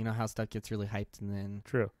 Because you know how stuff gets really hyped and then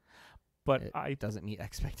True. But it doesn't meet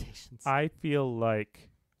expectations. I feel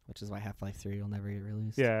like... Which is why Half-Life 3 will never get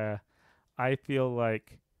released. Yeah. I feel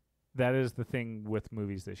like that is the thing with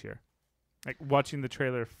movies this year. Like, watching the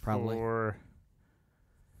trailer Probably. for...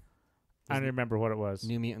 I don't remember what it was.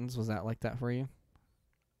 New Mutants, was that like that for you?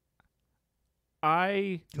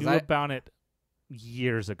 I knew about it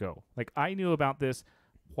years ago. Like, I knew about this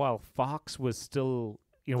while Fox was still...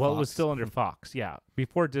 it was still under Fox. Yeah.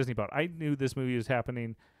 Before Disney bought it. I knew this movie was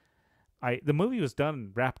happening... the movie was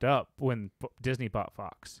done, wrapped up when Disney bought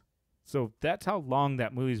Fox. So that's how long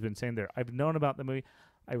that movie's been sitting there. I've known about the movie.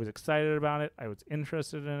 I was excited about it. I was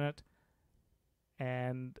interested in it.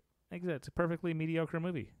 And like I said, it's a perfectly mediocre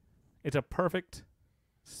movie. It's a perfect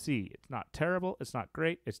C. It's not terrible. It's not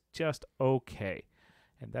great. It's just okay.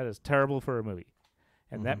 And that is terrible for a movie.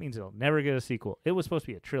 And that means it'll never get a sequel. It was supposed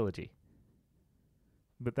to be a trilogy.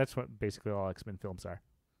 But that's what basically all X-Men films are.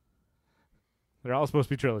 They're all supposed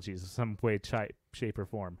to be trilogies in some way, shape, or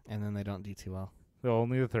form. And then they don't do too well.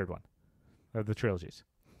 Only the third one of the trilogies.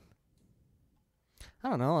 I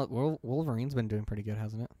don't know. Wolverine's been doing pretty good,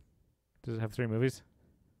 hasn't it? Does it have 3 movies?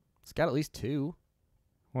 It's got at least 2.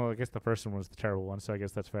 Well, I guess the first one was the terrible one, so I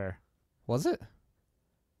guess that's fair. Was it?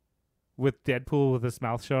 With Deadpool with his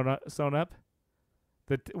mouth sewn up?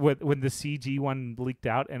 When the CG one leaked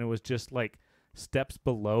out and it was just like steps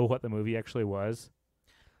below what the movie actually was.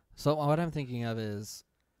 So what I'm thinking of is,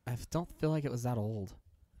 I don't feel like it was that old,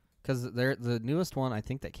 because the newest one I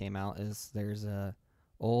think that came out is there's a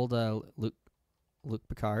old Luke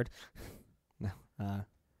Picard, no,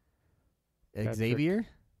 Xavier,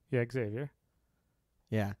 Yeah, Xavier.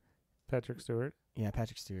 yeah, Patrick Stewart. yeah,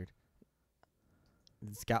 Patrick Stewart.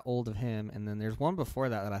 It's got old of him, and then there's one before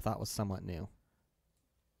that I thought was somewhat new.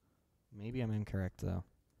 Maybe I'm incorrect though.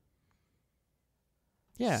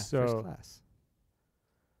 Yeah, So- First Class.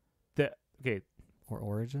 Okay, Or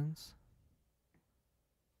Origins?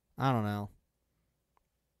 I don't know.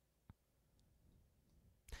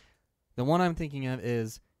 The one I'm thinking of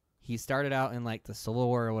is he started out in like the Civil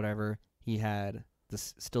War or whatever. He had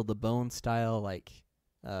still the bone style, like,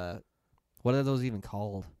 what are those even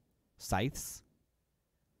called? Scythes?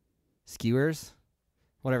 Skewers?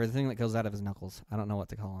 Whatever, the thing that goes out of his knuckles. I don't know what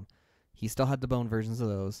to call them. He still had the bone versions of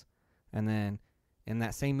those. And then in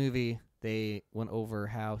that same movie they went over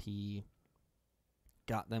how he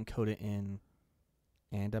got them coated in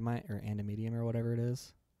andamite or andamedium or whatever it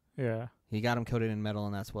is. Yeah. He got him coated in metal,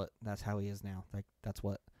 and that's how he is now. Like, that's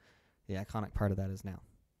what the iconic part of that is now.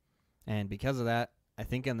 And because of that, I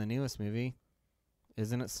think in the newest movie,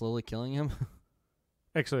 isn't it slowly killing him?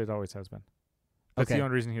 Actually, it always has been. That's Okay. the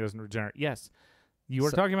only reason he doesn't regenerate. Yes. You were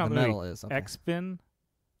So talking about the the metal movie is okay. X-Men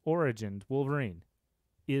Origins Wolverine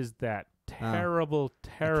is that terrible,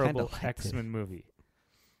 terrible liked X-Men movie.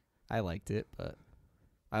 I liked it, but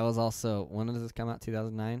I was also, when did this come out?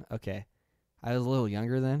 2009? Okay. I was a little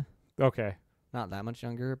younger then. Okay. Not that much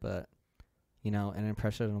younger, but, you know, an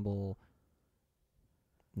impressionable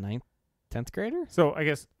 9th, 10th grader? So I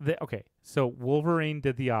guess, so Wolverine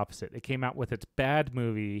did the opposite. It came out with its bad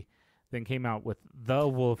movie, then came out with The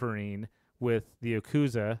Wolverine with the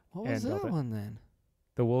Yakuza. What was and that one then?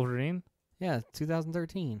 The Wolverine? Yeah,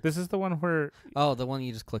 2013. This is the one where, Oh, the one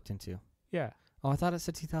you just clicked into. yeah. Oh, I thought it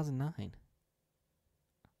said 2009.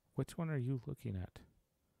 Which one are you looking at?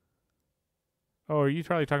 Oh, are you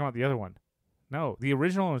probably talking about the other one? No, the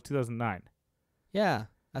original one was 2009. Yeah,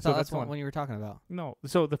 I So thought that's that's one. what you were talking about. No,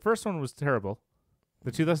 so the first one was terrible.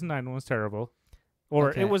 The 2009 one was terrible. Or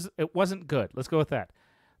Okay. it wasn't good. Let's go with that.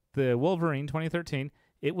 The Wolverine 2013,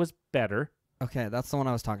 it was better. Okay, that's the one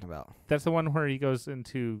I was talking about. That's the one where he's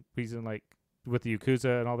in like with the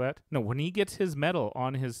Yakuza and all that. No, when he gets his medal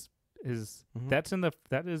on his Mhm.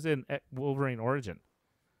 that is in Wolverine Origin.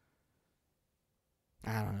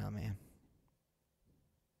 I don't know, man.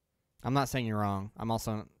 I'm not saying you're wrong. I'm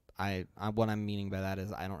also what I'm meaning by that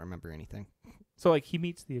is I don't remember anything. So like he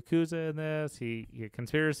meets the Yakuza in this, he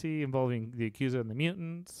conspiracy involving the Yakuza and the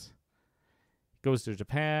mutants. Goes to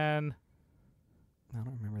Japan. I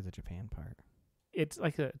don't remember the Japan part. It's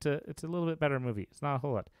like it's a little bit better movie. It's not a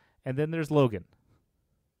whole lot. And then there's Logan,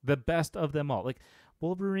 the best of them all. Like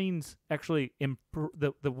Wolverine's actually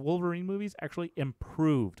the Wolverine movies actually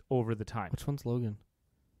improved over the time. Which one's Logan?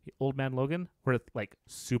 Old Man Logan, where like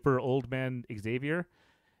super old man Xavier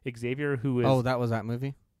who is Oh, that was that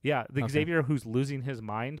movie? yeah, the Okay. Xavier who's losing his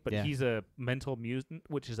mind, but Yeah. he's a mental mutant,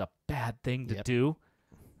 which is a bad thing to Yep. do.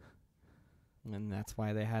 And that's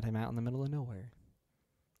why they had him out in the middle of nowhere.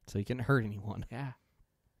 So he couldn't hurt anyone. Yeah.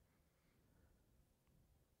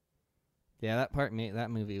 Yeah, that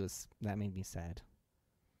made me sad.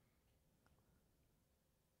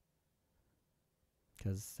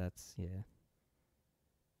 Because that's, yeah.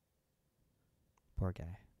 Poor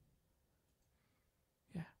guy.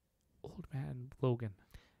 Old Man Logan.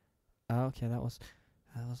 Oh, okay, that was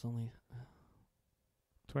only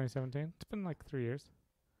 2017. It's been like 3 years.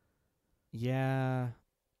 yeah.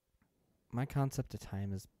 My concept of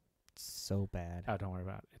time is so bad. Oh, don't worry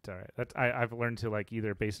about it. It's all right. I've learned to like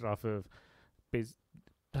either base it off of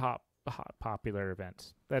top hot popular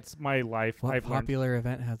events. That's my life. What I've learned popular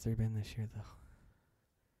event has there been this year, though?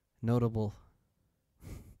 Notable.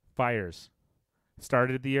 fires.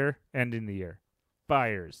 Started the year, ending the year.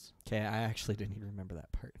 Fires. Okay, I actually didn't even remember that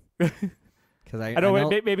part. Because I know.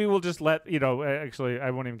 Maybe we'll just let actually,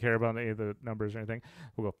 I won't even care about any of the numbers or anything.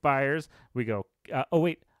 We'll go fires. We go.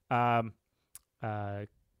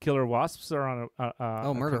 Killer wasps are on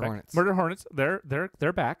a Murder comeback. hornets. Murder hornets. They're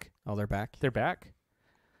back. Oh, they're back. They're back.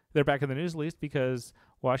 They're back in the news list because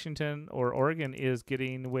Washington or Oregon is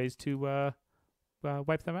getting ways to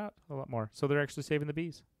wipe them out a lot more. So they're actually saving the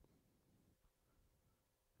bees.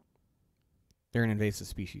 They're an invasive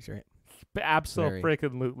species, right?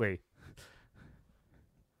 Absolutely.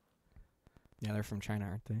 Yeah, they're from China,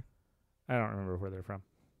 aren't they? I don't remember where they're from.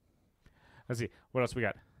 Let's see. What else we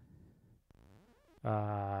got?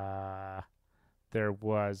 There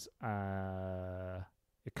was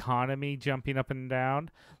economy jumping up and down.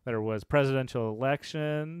 There was presidential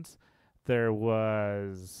elections. There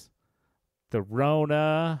was the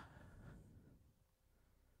Rona.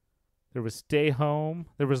 There was stay home.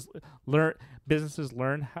 There was businesses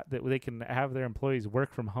learn that they can have their employees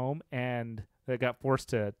work from home, and they got forced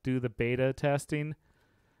to do the beta testing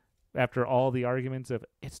after all the arguments of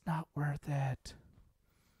it's not worth it.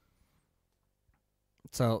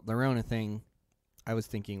 So the Rona thing, I was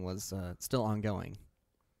thinking was still ongoing.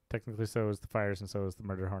 Technically, so is the fires, and so is the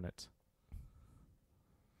murder hornets,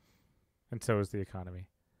 and so is the economy.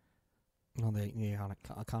 Well, the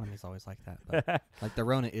economy is always like that. But like the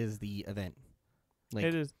Rona is the event. Like,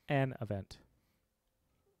 it is an event.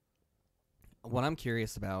 what I'm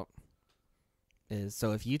curious about is,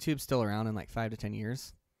 so if YouTube's still around in like 5 to 10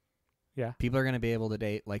 years, Yeah. people are going to be able to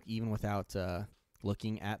date, like even without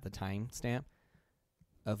looking at the timestamp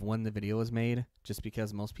of when the video was made, just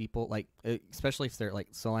because most people, like, especially if they're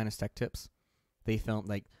like Solinus Tech Tips, they film,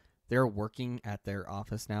 like, they're working at their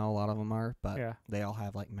office now. A lot of them are, but Yeah. they all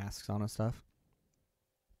have like masks on and stuff.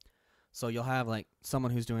 So you'll have like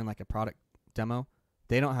someone who's doing like a product demo.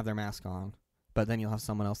 They don't have their mask on, but then you'll have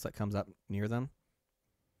someone else that comes up near them,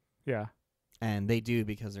 Yeah. and they do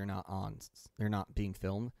because they're not they're not being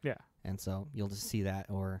filmed. Yeah. And so you'll just see that.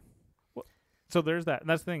 Or So there's that. And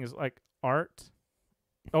that's the thing is like art.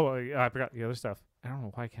 Oh, I forgot the other stuff. I don't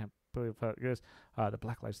know why I can't believe that it is. The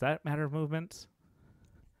Black Lives Matter movement.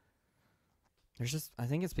 there's just, I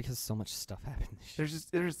think it's because so much stuff happened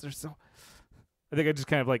this year. There's so. I think I just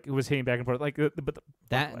kind of like was hitting back and forth. Like, but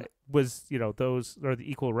That was, those are the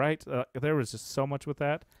equal rights. There was just so much with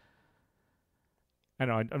that. I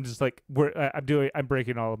know. I'm just like I'm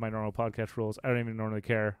breaking all of my normal podcast rules. I don't even normally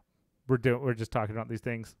care. We're just talking about these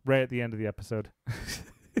things right at the end of the episode.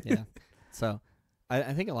 yeah. So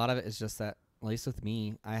I think a lot of it is just that, at least with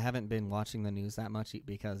me, I haven't been watching the news that much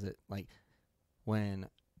because it, like, when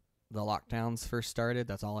the lockdowns first started,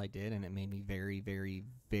 that's all I did, and it made me very, very,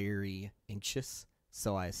 very anxious.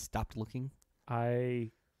 So I stopped looking.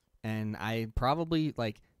 And I probably,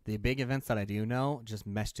 like, the big events that I do know just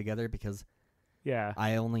mesh together because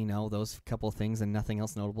I only know those couple of things and nothing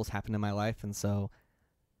else notable's happened in my life, and so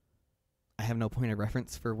I have no point of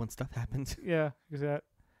reference for when stuff happens. Yeah, is that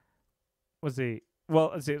let's see.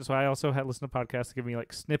 So I also had listened to podcasts that give me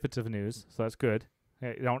like snippets of news, so that's good.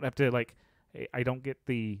 I don't have to I don't get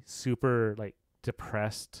the super like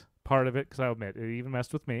depressed part of it because I'll admit it even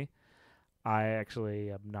messed with me. I actually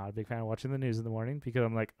am not a big fan of watching the news in the morning because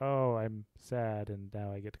I'm like, oh, I'm sad and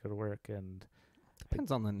now I get to go to work and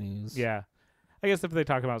Depends on the news. yeah. I guess if they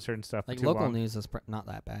talk about certain stuff, Like too local long, news is not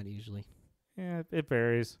that bad usually. yeah, it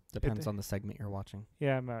varies. Depends on the segment you're watching.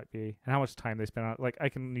 Yeah, it might be. And how much time they spend on it. Like, I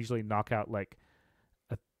can usually knock out, like,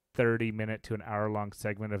 a 30-minute to an hour-long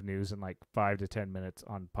segment of news in, like, 5 to 10 minutes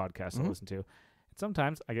on podcasts to listen to. And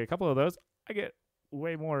sometimes I get a couple of those. I get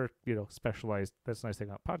way more, specialized. That's the nice thing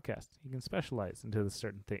about podcasts. You can specialize into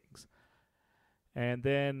certain things. And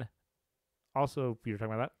then, also, you're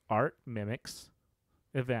talking about that, art mimics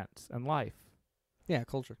events and life. Yeah,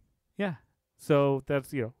 culture. Yeah. So,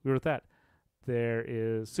 that's, we were with that. There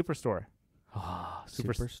is Superstore. Oh,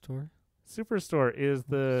 Superstore? Superstore is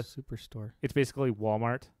the Superstore. It's basically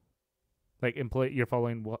Walmart. Like you're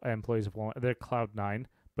following employees of Walmart. They're Cloud9,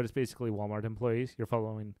 but it's basically Walmart employees. You're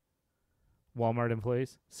following Walmart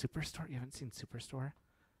employees. Superstore? You haven't seen Superstore?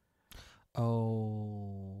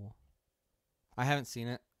 Oh. I haven't seen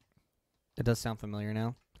it. It does sound familiar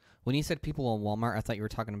now. When you said people on Walmart, I thought you were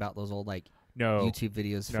talking about those old No. YouTube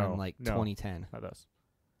videos from 2010. Not those.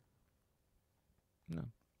 No.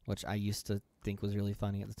 Which I used to think was really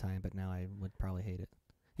funny at the time, but now I would probably hate it.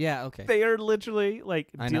 Yeah, okay. They are literally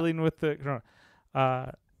I dealing with the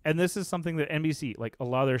corona. And this is something that NBC, like a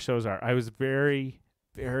lot of their shows are. I was very,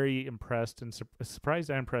 very impressed and surprised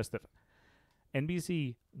and impressed that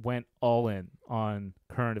NBC went all in on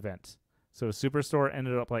current events. So Superstore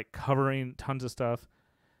ended up like covering tons of stuff.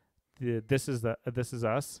 This Is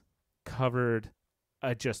Us covered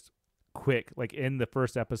just quick, like in the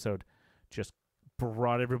first episode, just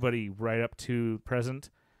brought everybody right up to present.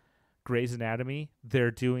 Grey's Anatomy, they're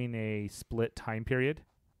doing a split time period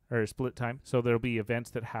or split time. So there'll be events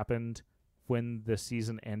that happened when the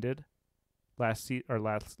season ended, last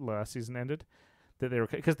season ended, that they were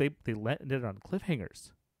because they landed on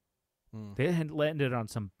cliffhangers. They had landed on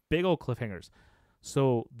some big old cliffhangers.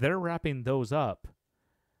 So they're wrapping those up,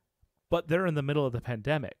 but they're in the middle of the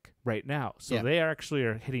pandemic right now. So they actually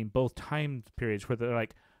are hitting both time periods where they're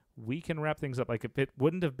like, we can wrap things up. Like if this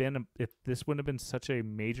wouldn't have been such a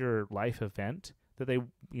major life event that they,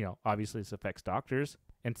 obviously this affects doctors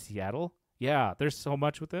in Seattle. Yeah, there's so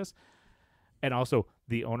much with this. And also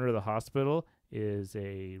the owner of the hospital is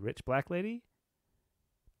a rich black lady.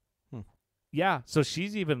 Yeah, so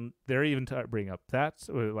they're even bringing up that's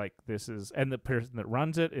like this is, and the person that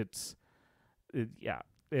runs it, it's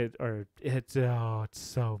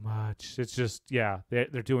so much. It's just, they're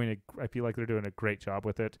doing I feel like they're doing a great job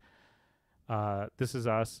with it. This Is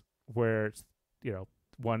Us, where it's,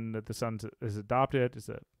 one that the son is adopted is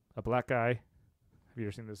a black guy. Have you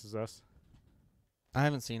ever seen This Is Us? I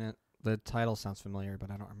haven't seen it. The title sounds familiar,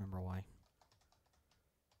 but I don't remember why.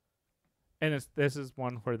 And this is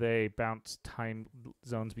one where they bounce time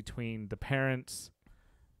zones between the parents,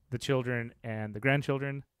 the children, and the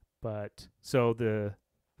grandchildren. But so the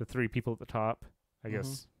three people at the top, I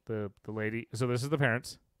guess the lady. So this is the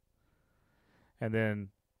parents, and then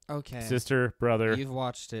sister, brother. You've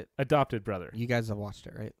watched it. Adopted brother. You guys have watched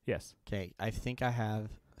it, right? Yes. Okay, I think I have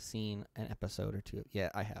seen an episode or two. Yeah,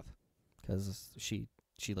 I have, because she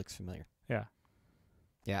looks familiar. Yeah.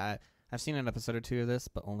 Yeah, I've seen an episode or two of this,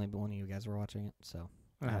 but only one of you guys were watching it, so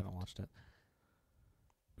I haven't watched it.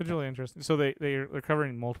 It's really interesting. So they're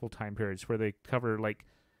covering multiple time periods where they cover like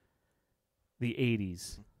the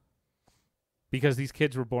 80s. Because these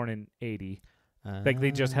kids were born in 80. Like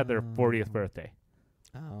they just had their 40th birthday.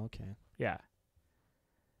 Oh, okay. Yeah.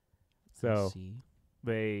 I So see.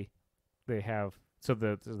 they have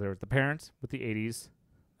there's the parents with the 80s.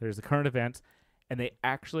 There's the current events, and they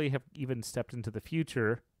actually have even stepped into the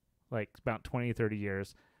future, like about 20, 30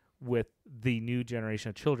 years, with the new generation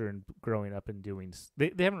of children growing up and doing.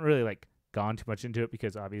 They haven't really like gone too much into it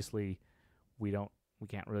because obviously we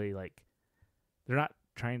can't really like. They're not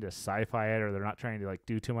trying to sci-fi it, or they're not trying to like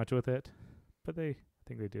do too much with it, but I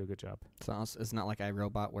think they do a good job. So it's not like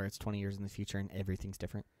iRobot where it's 20 years in the future and everything's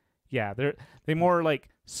different. Yeah, they more like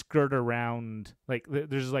skirt around. Like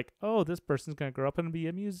there's like, oh, this person's gonna grow up and be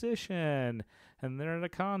a musician, and they're at a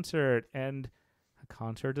concert, and a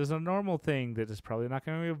concert is a normal thing that is probably not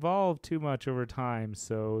going to evolve too much over time.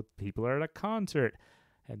 So people are at a concert,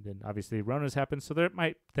 and then obviously Rona's happened, so that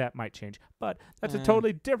might change. But that's a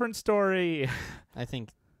totally different story. I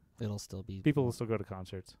think it'll still be. People will still go to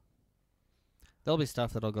concerts. There'll be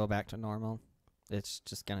stuff that'll go back to normal. It's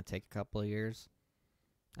just gonna take a couple of years.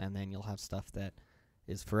 And then you'll have stuff that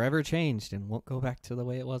is forever changed and won't go back to the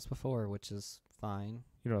way it was before, which is fine.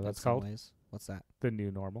 You know what that's called? Ways. What's that? The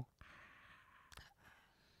new normal.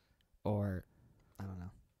 Or, I don't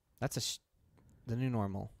know. That's the new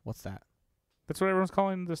normal. What's that? That's what everyone's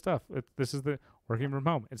calling this stuff. This is the working from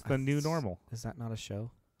home. It's the new normal. Is that not a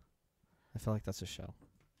show? I feel like that's a show.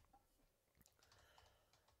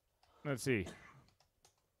 Let's see.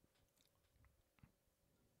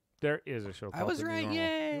 There is a show called I was The New right, Normal.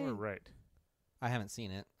 yay! You were right. I haven't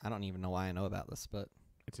seen it. I don't even know why I know about this, but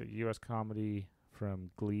It's a U.S. comedy from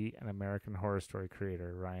Glee and American Horror Story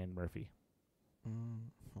creator Ryan Murphy.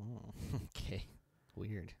 Okay.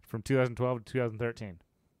 Weird. From 2012 to 2013.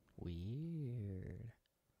 Weird.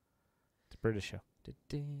 It's a British show.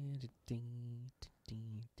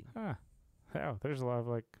 Huh. Oh, there's a lot of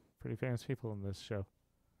like pretty famous people in this show.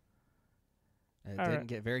 It All didn't right.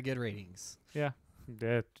 get very good ratings. Yeah.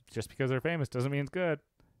 Just because they're famous doesn't mean it's good.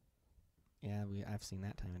 Yeah, I've seen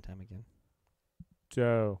that time and time again.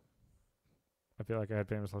 So, I feel like I had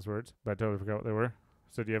famous last words, but I totally forgot what they were.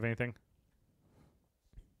 So, do you have anything?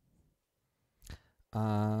 No.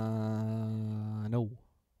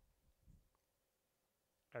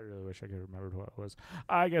 I really wish I could remember what it was.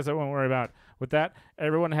 I guess I won't worry about it. With that,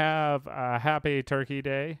 everyone have a happy Turkey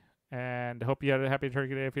Day, and hope you had a happy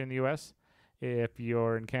Turkey Day if you're in the U.S. If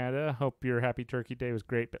you're in Canada, hope your happy Turkey Day was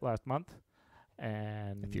great last month.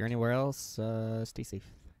 And If you're anywhere else, stay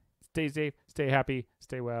safe. Stay safe, stay happy,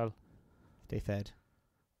 stay well. Stay fed.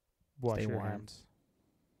 Wash Stay your warm. hands.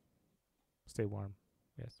 Stay warm.